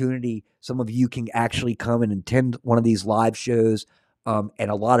opportunity some of you can actually come and attend one of these live shows. And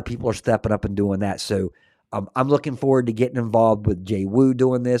a lot of people are stepping up and doing that. So I'm looking forward to getting involved with Jay Wu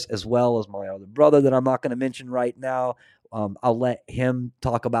doing this, as well as my other brother that I'm not going to mention right now. I'll let him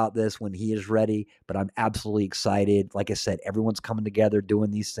talk about this when he is ready, but I'm absolutely excited. Like I said, everyone's coming together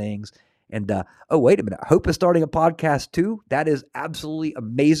doing these things. And, oh, wait a minute. Hope is starting a podcast too. That is absolutely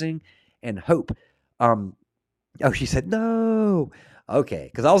amazing. And Hope, she said, no. Okay.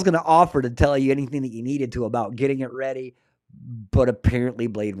 Because I was going to offer to tell you anything that you needed to about getting it ready, but apparently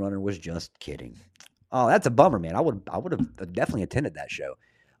Blade Runner was just kidding. Oh, that's a bummer, man. I would have definitely attended that show.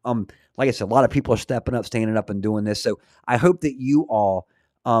 Like I said, a lot of people are stepping up, standing up, and doing this. So I hope that you all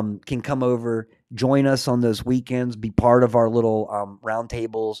can come over, join us on those weekends, be part of our little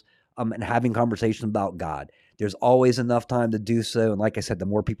roundtables and having conversations about God. There's always enough time to do so. And like I said, the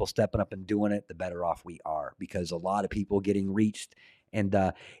more people stepping up and doing it, the better off we are, because a lot of people getting reached. And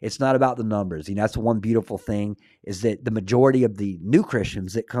it's not about the numbers. That's the one beautiful thing is that the majority of the new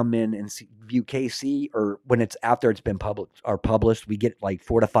Christians that come in and view KC, or when it's after it's been published, we get like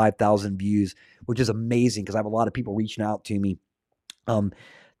 4,000 to 5,000 views, which is amazing because I have a lot of people reaching out to me.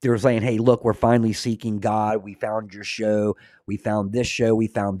 They're saying, hey, look, we're finally seeking God. We found your show. We found this show. We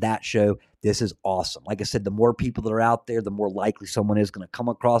found that show. This is awesome. Like I said, the more people that are out there, the more likely someone is going to come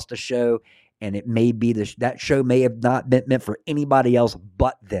across the show. And it may be that show may have not been meant for anybody else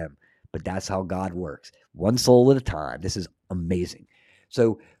but them. But that's how God works. One soul at a time. This is amazing.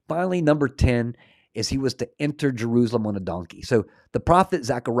 So finally, number 10 is he was to enter Jerusalem on a donkey. So the prophet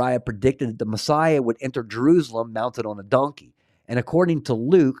Zechariah predicted that the Messiah would enter Jerusalem mounted on a donkey. And according to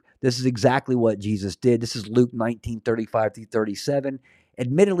Luke, this is exactly what Jesus did. This is Luke 19:35 through 37.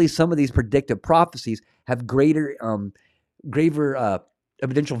 Admittedly, some of these predictive prophecies have graver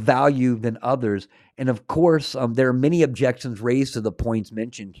evidential value than others. And of course, there are many objections raised to the points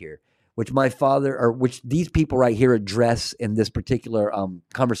mentioned here, which which these people right here address in this particular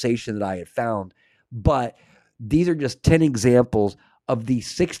conversation that I had found. But these are just 10 examples of the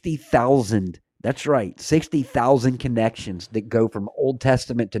 60,000, that's right, 60,000 connections that go from Old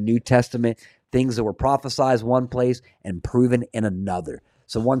Testament to New Testament, things that were prophesied one place and proven in another.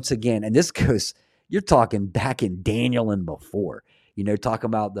 So once again, and this goes, you're talking back in Daniel and before, talking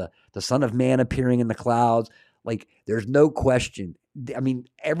about the Son of Man appearing in the clouds. Like, there's no question. I mean,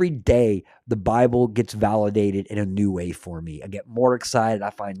 every day the Bible gets validated in a new way for me. I get more excited. I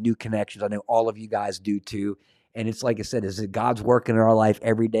find new connections. I know all of you guys do too. And it's like I said, is that God's working in our life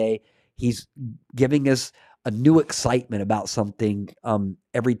every day. He's giving us a new excitement about something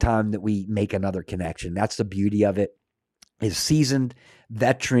every time that we make another connection. That's the beauty of it. Is seasoned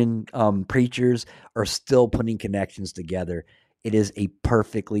veteran preachers are still putting connections together. It is a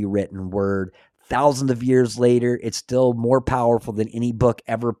perfectly written word. Thousands of years later, it's still more powerful than any book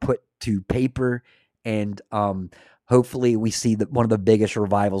ever put to paper. And hopefully we see one of the biggest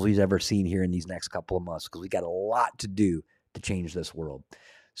revivals we've ever seen here in these next couple of months, because we got a lot to do to change this world.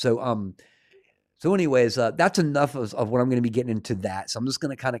 So anyways, that's enough of what I'm going to be getting into that. So I'm just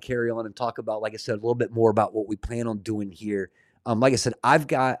going to kind of carry on and talk about, like I said, a little bit more about what we plan on doing here. Like I said, I've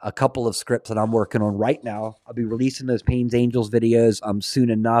got a couple of scripts that I'm working on right now. I'll be releasing those Pains Angels videos soon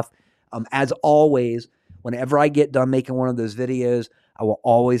enough. As always, whenever I get done making one of those videos, I will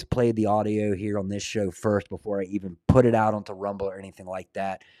always play the audio here on this show first before I even put it out onto Rumble or anything like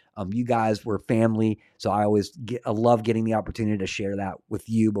that. You guys were family, so I love getting the opportunity to share that with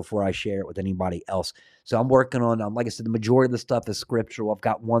you before I share it with anybody else. So I'm working on, like I said, the majority of the stuff is scriptural. I've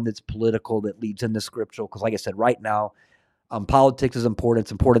got one that's political that leads into scriptural, because like I said, right now, politics is important.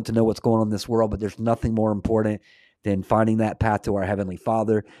 It's important to know what's going on in this world, but there's nothing more important than finding that path to our Heavenly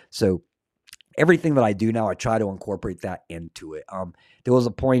Father. So everything that I do now, I try to incorporate that into it. There was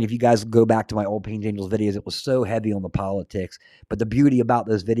a point, if you guys go back to my old Pains Angels videos, it was so heavy on the politics. But the beauty about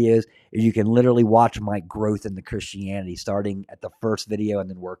those videos is you can literally watch my growth into Christianity, starting at the first video and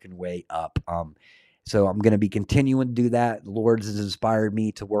then working way up. So I'm going to be continuing to do that. The Lord has inspired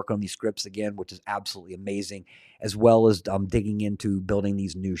me to work on these scripts again, which is absolutely amazing, as well as digging into building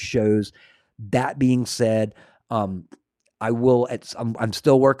these new shows. That being said, I'm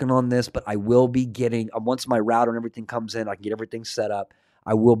still working on this, but I will be getting, once my router and everything comes in, I can get everything set up.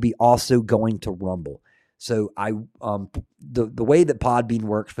 I will be also going to Rumble. So the way that Podbean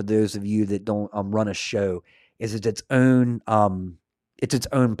works, for those of you that don't run a show, is it's its own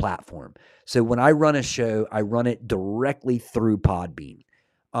platform. So when I run a show, I run it directly through Podbean.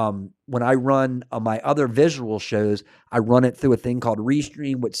 When I run my other visual shows, I run it through a thing called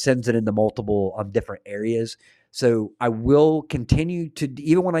Restream, which sends it into multiple different areas. So I will continue to,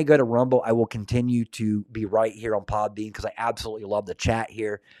 even when I go to Rumble, I will continue to be right here on Podbean, because I absolutely love the chat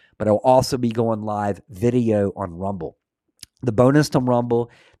here. But I'll also be going live video on Rumble. The bonus to Rumble,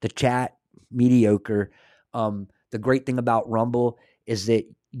 the chat, mediocre. The great thing about Rumble is that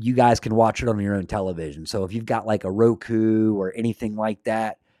you guys can watch it on your own television. So if you've got like a Roku or anything like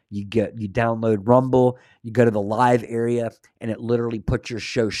that, you download Rumble, you go to the live area, and it literally puts your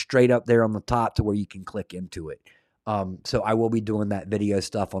show straight up there on the top to where you can click into it. So I will be doing that video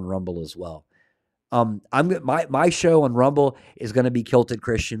stuff on Rumble as well. My show on Rumble is going to be Kilted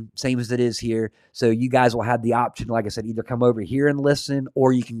Christian, same as it is here. So you guys will have the option, like I said, either come over here and listen,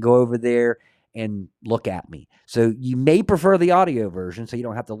 or you can go over there and look at me. So you may prefer the audio version, so you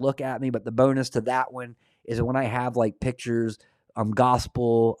don't have to look at me. But the bonus to that one is that when I have like pictures,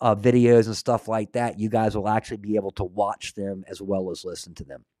 gospel videos and stuff like that, you guys will actually be able to watch them as well as listen to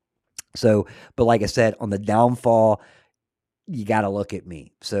them. So, but like I said, on the downfall, you got to look at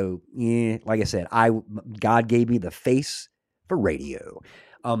me. So, yeah, like I said, God gave me the face for radio.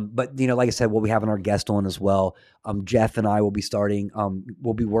 But like I said, we'll be having our guest on as well. Jeff and I will be starting.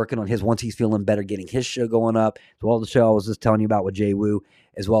 We'll be working on his, once he's feeling better, getting his show going up. As well as the show I was just telling you about with Jay Woo,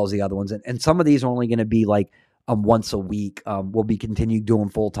 as well as the other ones. And some of these are only going to be like once a week. We'll be continuing doing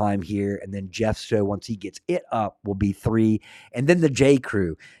full time here, and then Jeff's show, once he gets it up, will be 3. And then the J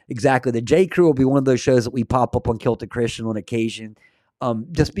Crew, exactly. The J Crew will be one of those shows that we pop up on Kilted Christian on occasion,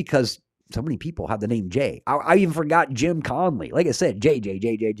 just because so many people have the name Jay. I even forgot Jim Conley. Like I said, Jay.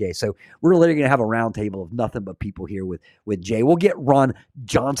 So we're literally going to have a roundtable of nothing but people here with Jay. We'll get Ron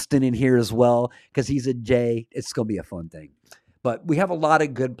Johnston in here as well, because he's a Jay. It's going to be a fun thing. But we have a lot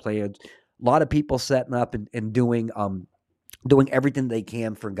of good plans. A lot of people setting up and doing doing everything they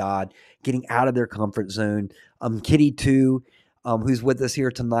can for God, getting out of their comfort zone. Kitty too, who's with us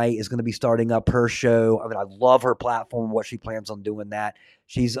here tonight, is going to be starting up her show. I mean, I love her platform, what she plans on doing that.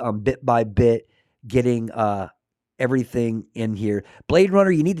 She's bit by bit getting everything in here. Blade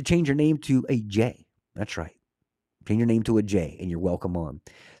Runner, you need to change your name to a J. That's right. Change your name to a J, and you're welcome on.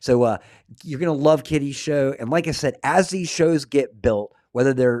 So you're going to love Kitty's show. And like I said, as these shows get built,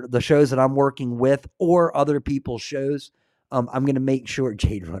 whether they're the shows that I'm working with or other people's shows, I'm going to make sure,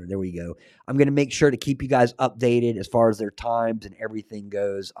 Jade Runner, there we go. I'm going to make sure to keep you guys updated as far as their times and everything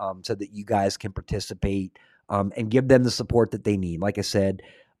goes, so that you guys can participate and give them the support that they need. Like I said,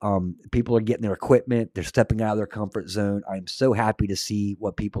 people are getting their equipment. They're stepping out of their comfort zone. I'm so happy to see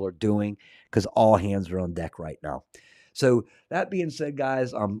what people are doing because all hands are on deck right now. So that being said,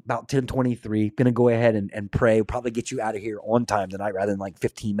 guys, about 10:23, going to go ahead and pray. Probably get you out of here on time tonight rather than like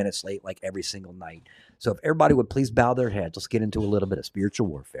 15 minutes late like every single night. So if everybody would please bow their heads, let's get into a little bit of spiritual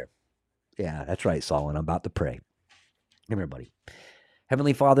warfare. Yeah, that's right, Solomon. I'm about to pray. Everybody.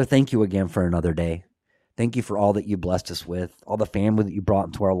 Heavenly Father, thank you again for another day. Thank you for all that you blessed us with, all the family that you brought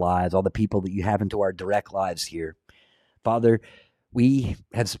into our lives, all the people that you have into our direct lives here. Father, we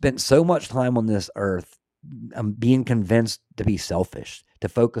have spent so much time on this earth being convinced to be selfish, to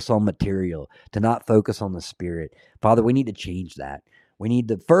focus on material, to not focus on the spirit. Father, we need to change that. We need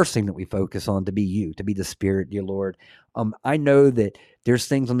the first thing that we focus on to be you, to be the spirit, dear Lord. I know that there's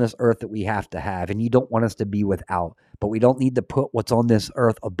things on this earth that we have to have, and you don't want us to be without, but we don't need to put what's on this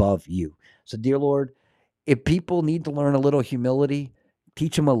earth above you. So, dear Lord, if people need to learn a little humility,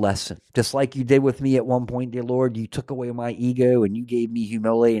 teach them a lesson. Just like you did with me at one point, dear Lord, you took away my ego and you gave me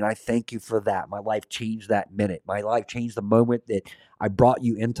humility, and I thank you for that. My life changed that minute. My life changed the moment that I brought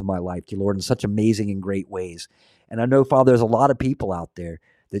you into my life, dear Lord, in such amazing and great ways. And I know, Father, there's a lot of people out there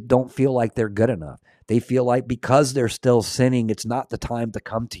that don't feel like they're good enough. They feel like because they're still sinning, it's not the time to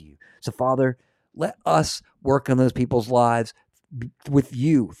come to you. So, Father, let us work on those people's lives with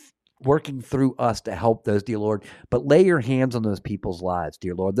you, working through us to help those, dear Lord. But lay your hands on those people's lives,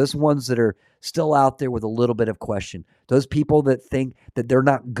 dear Lord. Those ones that are still out there with a little bit of question. Those people that think that they're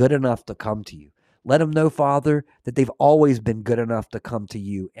not good enough to come to you. Let them know, Father, that they've always been good enough to come to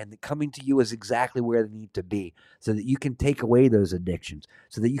you, and that coming to you is exactly where they need to be, so that you can take away those addictions,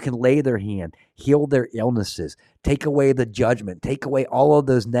 so that you can lay their hand, heal their illnesses, take away the judgment, take away all of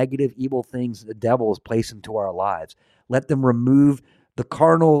those negative, evil things the devil has placed into our lives. Let them remove the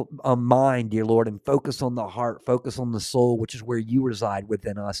carnal mind, dear Lord, and focus on the heart, focus on the soul, which is where you reside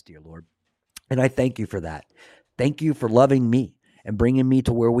within us, dear Lord. And I thank you for that. Thank you for loving me and bringing me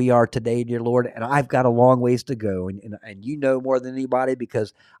to where we are today, dear Lord. And I've got a long ways to go. And you know more than anybody,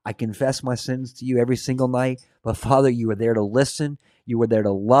 because I confess my sins to you every single night. But Father, you were there to listen. You were there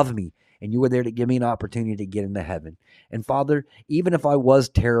to love me. And you were there to give me an opportunity to get into heaven. And Father, even if I was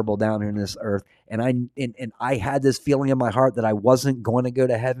terrible down here on this earth, and I had this feeling in my heart that I wasn't going to go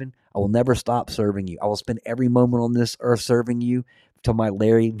to heaven, I will never stop serving you. I will spend every moment on this earth serving you till my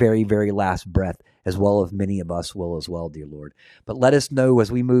very, very, very last breath, as well as many of us will as well, dear Lord. But let us know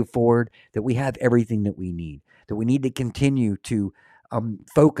as we move forward that we have everything that we need, that we need to continue to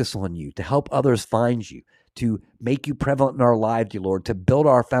focus on you, to help others find you, to make you prevalent in our lives, dear Lord, to build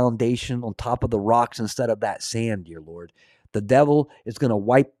our foundation on top of the rocks instead of that sand, dear Lord. The devil is going to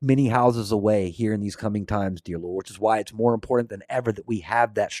wipe many houses away here in these coming times, dear Lord, which is why it's more important than ever that we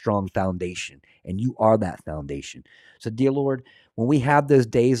have that strong foundation, and you are that foundation. So, dear Lord, when we have those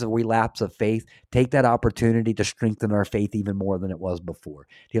days of relapse of faith, take that opportunity to strengthen our faith even more than it was before.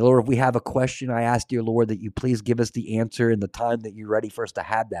 Dear Lord, if we have a question, I ask, dear Lord, that you please give us the answer in the time that you're ready for us to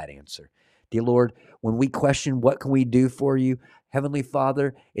have that answer. Dear Lord, when we question what can we do for you, Heavenly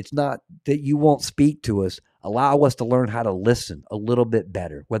Father, it's not that you won't speak to us. Allow us to learn how to listen a little bit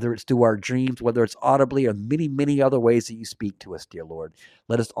better, whether it's through our dreams, whether it's audibly, or many, many other ways that you speak to us, dear Lord.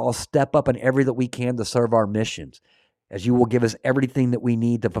 Let us all step up in every that we can to serve our missions, as you will give us everything that we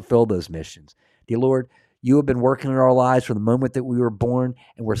need to fulfill those missions. Dear Lord, you have been working in our lives from the moment that we were born,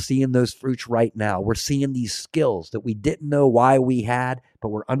 and we're seeing those fruits right now. We're seeing these skills that we didn't know why we had, but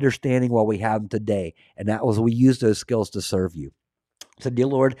we're understanding why we have them today. And that was we use those skills to serve you. So, dear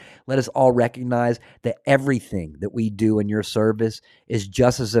Lord, let us all recognize that everything that we do in your service is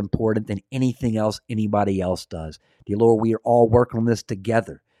just as important than anything else anybody else does. Dear Lord, we are all working on this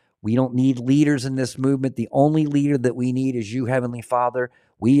together. We don't need leaders in this movement. The only leader that we need is you, Heavenly Father.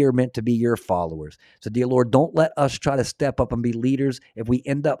 We are meant to be your followers. So, dear Lord, don't let us try to step up and be leaders. If we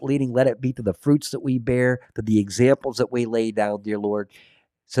end up leading, let it be to the fruits that we bear, to the examples that we lay down, dear Lord.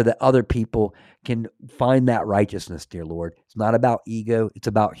 so that other people can find that righteousness, dear Lord. It's not about ego, it's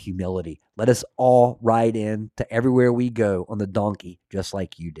about humility. Let us all ride in to everywhere we go on the donkey, just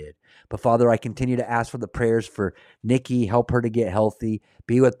like you did. But Father, I continue to ask for the prayers for Nikki. Help her to get healthy.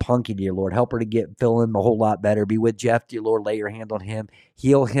 Be with Punky, dear Lord. Help her to get feeling a whole lot better. Be with Jeff, dear Lord. Lay your hand on him.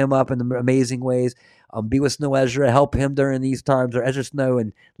 Heal him up in amazing ways. Be with Snow Ezra. Help him during these times, or Ezra Snow,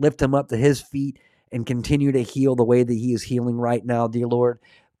 and lift him up to his feet and continue to heal the way that he is healing right now, dear Lord.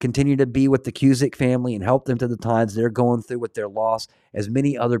 Continue to be with the Cusick family and help them to the times they're going through with their loss, as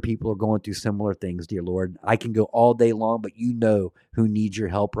many other people are going through similar things, dear Lord. I can go all day long, but you know who needs your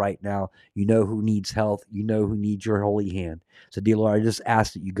help right now. You know who needs health. You know who needs your holy hand. So, dear Lord, I just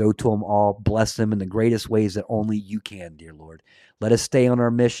ask that you go to them all, bless them in the greatest ways that only you can, dear Lord. Let us stay on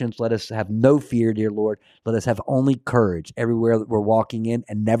our missions. Let us have no fear, dear Lord. Let us have only courage everywhere that we're walking in,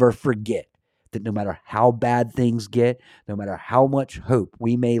 and never forget that no matter how bad things get, no matter how much hope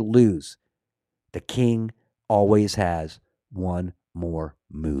we may lose, the King always has one more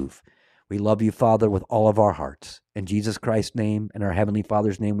move. We love you, Father, with all of our hearts. In Jesus Christ's name and our Heavenly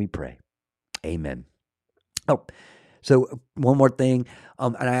Father's name we pray. Amen. Oh, so one more thing,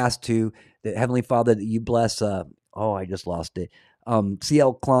 and I asked to the Heavenly Father that you bless, I just lost it,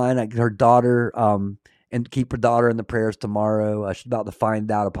 C.L. Klein, her daughter, and keep her daughter in the prayers tomorrow. She's about to find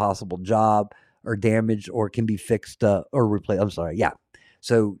out a possible job or damage or can be fixed or replaced. I'm sorry. Yeah.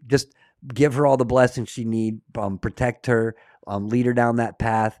 So just give her all the blessings she needs, protect her, lead her down that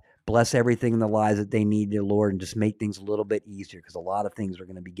path, bless everything in the lives that they need, dear Lord, and just make things a little bit easier, because a lot of things are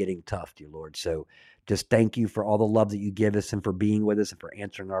going to be getting tough, dear Lord. So just thank you for all the love that you give us and for being with us and for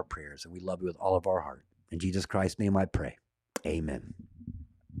answering our prayers. And we love you with all of our heart. In Jesus Christ's name I pray. Amen.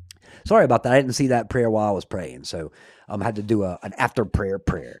 Sorry about that. I didn't see that prayer while I was praying. So I had to do an after prayer.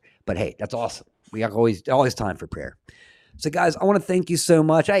 But hey, that's awesome. We have always time for prayer. So guys, I want to thank you so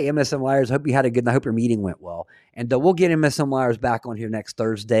much. Hey, MSM Liars, hope you had a good night. I hope your meeting went well. And we'll get MSM Liars back on here next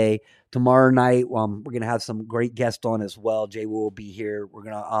Thursday. Tomorrow night, we're going to have some great guests on as well. Jay will be here. We're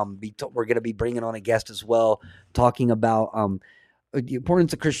going to be bringing on a guest as well, talking about the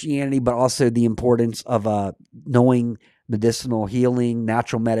importance of Christianity, but also the importance of knowing medicinal healing,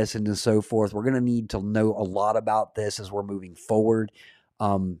 natural medicine, and so forth. We're going to need to know a lot about this as we're moving forward,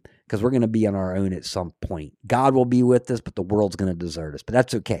 because we're going to be on our own at some point. God will be with us, but the world's going to desert us. But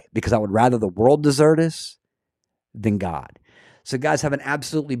that's okay, because I would rather the world desert us than God. So guys, have an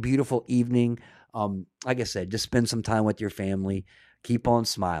absolutely beautiful evening. Like I said, just spend some time with your family. Keep on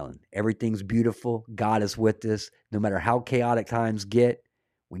smiling. Everything's beautiful. God is with us. No matter how chaotic times get,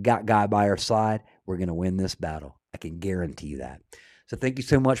 we got God by our side. We're going to win this battle. I can guarantee you that. So thank you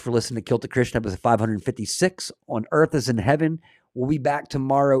so much for listening to Kilted Christian, episode 556, On Earth as in Heaven. We'll be back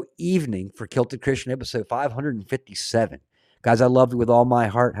tomorrow evening for Kilted Christian, episode 557. Guys, I love you with all my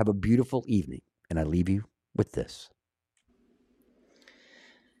heart. Have a beautiful evening. And I leave you with this.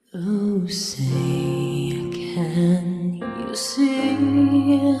 Oh, say, can you see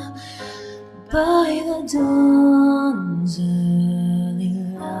by the dawn's early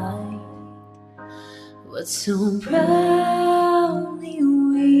light what so proudly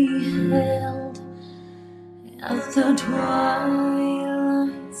we held at the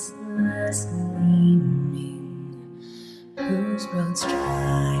twilight's last gleaming, whose broad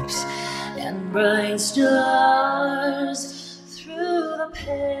stripes and bright stars through the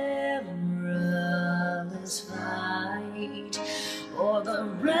perilous fight o'er the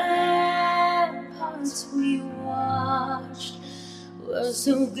ramparts we watched were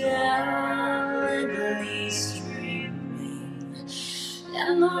so gallantly streaming,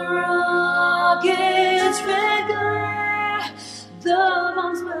 and the rocket's red glare, the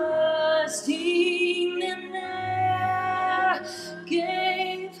bombs bursting in air,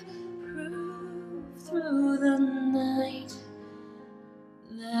 gave proof through the night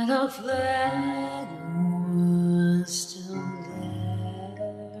that our flag was still there.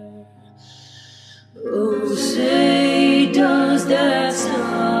 Oh, say, does that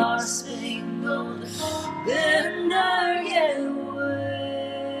star-spangled banner yet wave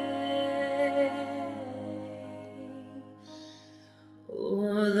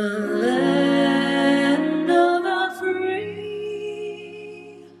o'er the land of the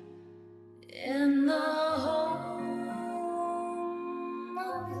free and the home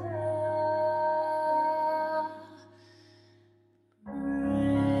of the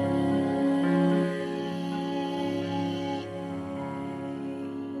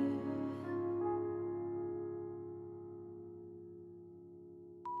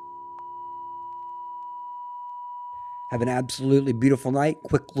Have an absolutely beautiful night.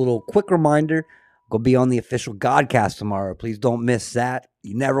 Quick reminder, Go be on the official Godcast tomorrow. Please don't miss that.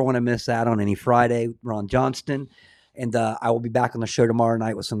 You never want to miss that on any Friday. Ron Johnston. And I will be back on the show tomorrow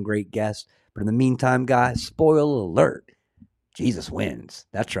night with some great guests. But in the meantime, guys, spoiler alert. Jesus wins.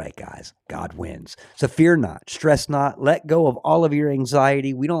 That's right, guys. God wins. So fear not, stress not, let go of all of your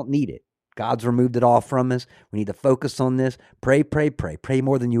anxiety. We don't need it. God's removed it all from us. We need to focus on this. Pray, pray, pray. Pray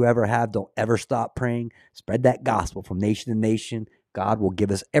more than you ever have. Don't ever stop praying. Spread that gospel from nation to nation. God will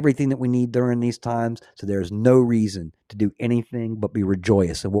give us everything that we need during these times. So there's no reason to do anything but be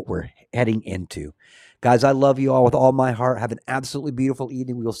rejoiced in what we're heading into. Guys, I love you all with all my heart. Have an absolutely beautiful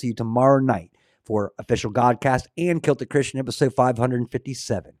evening. We will see you tomorrow night for Official Godcast and Kilted Christian episode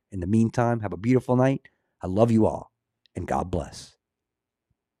 557. In the meantime, have a beautiful night. I love you all, and God bless.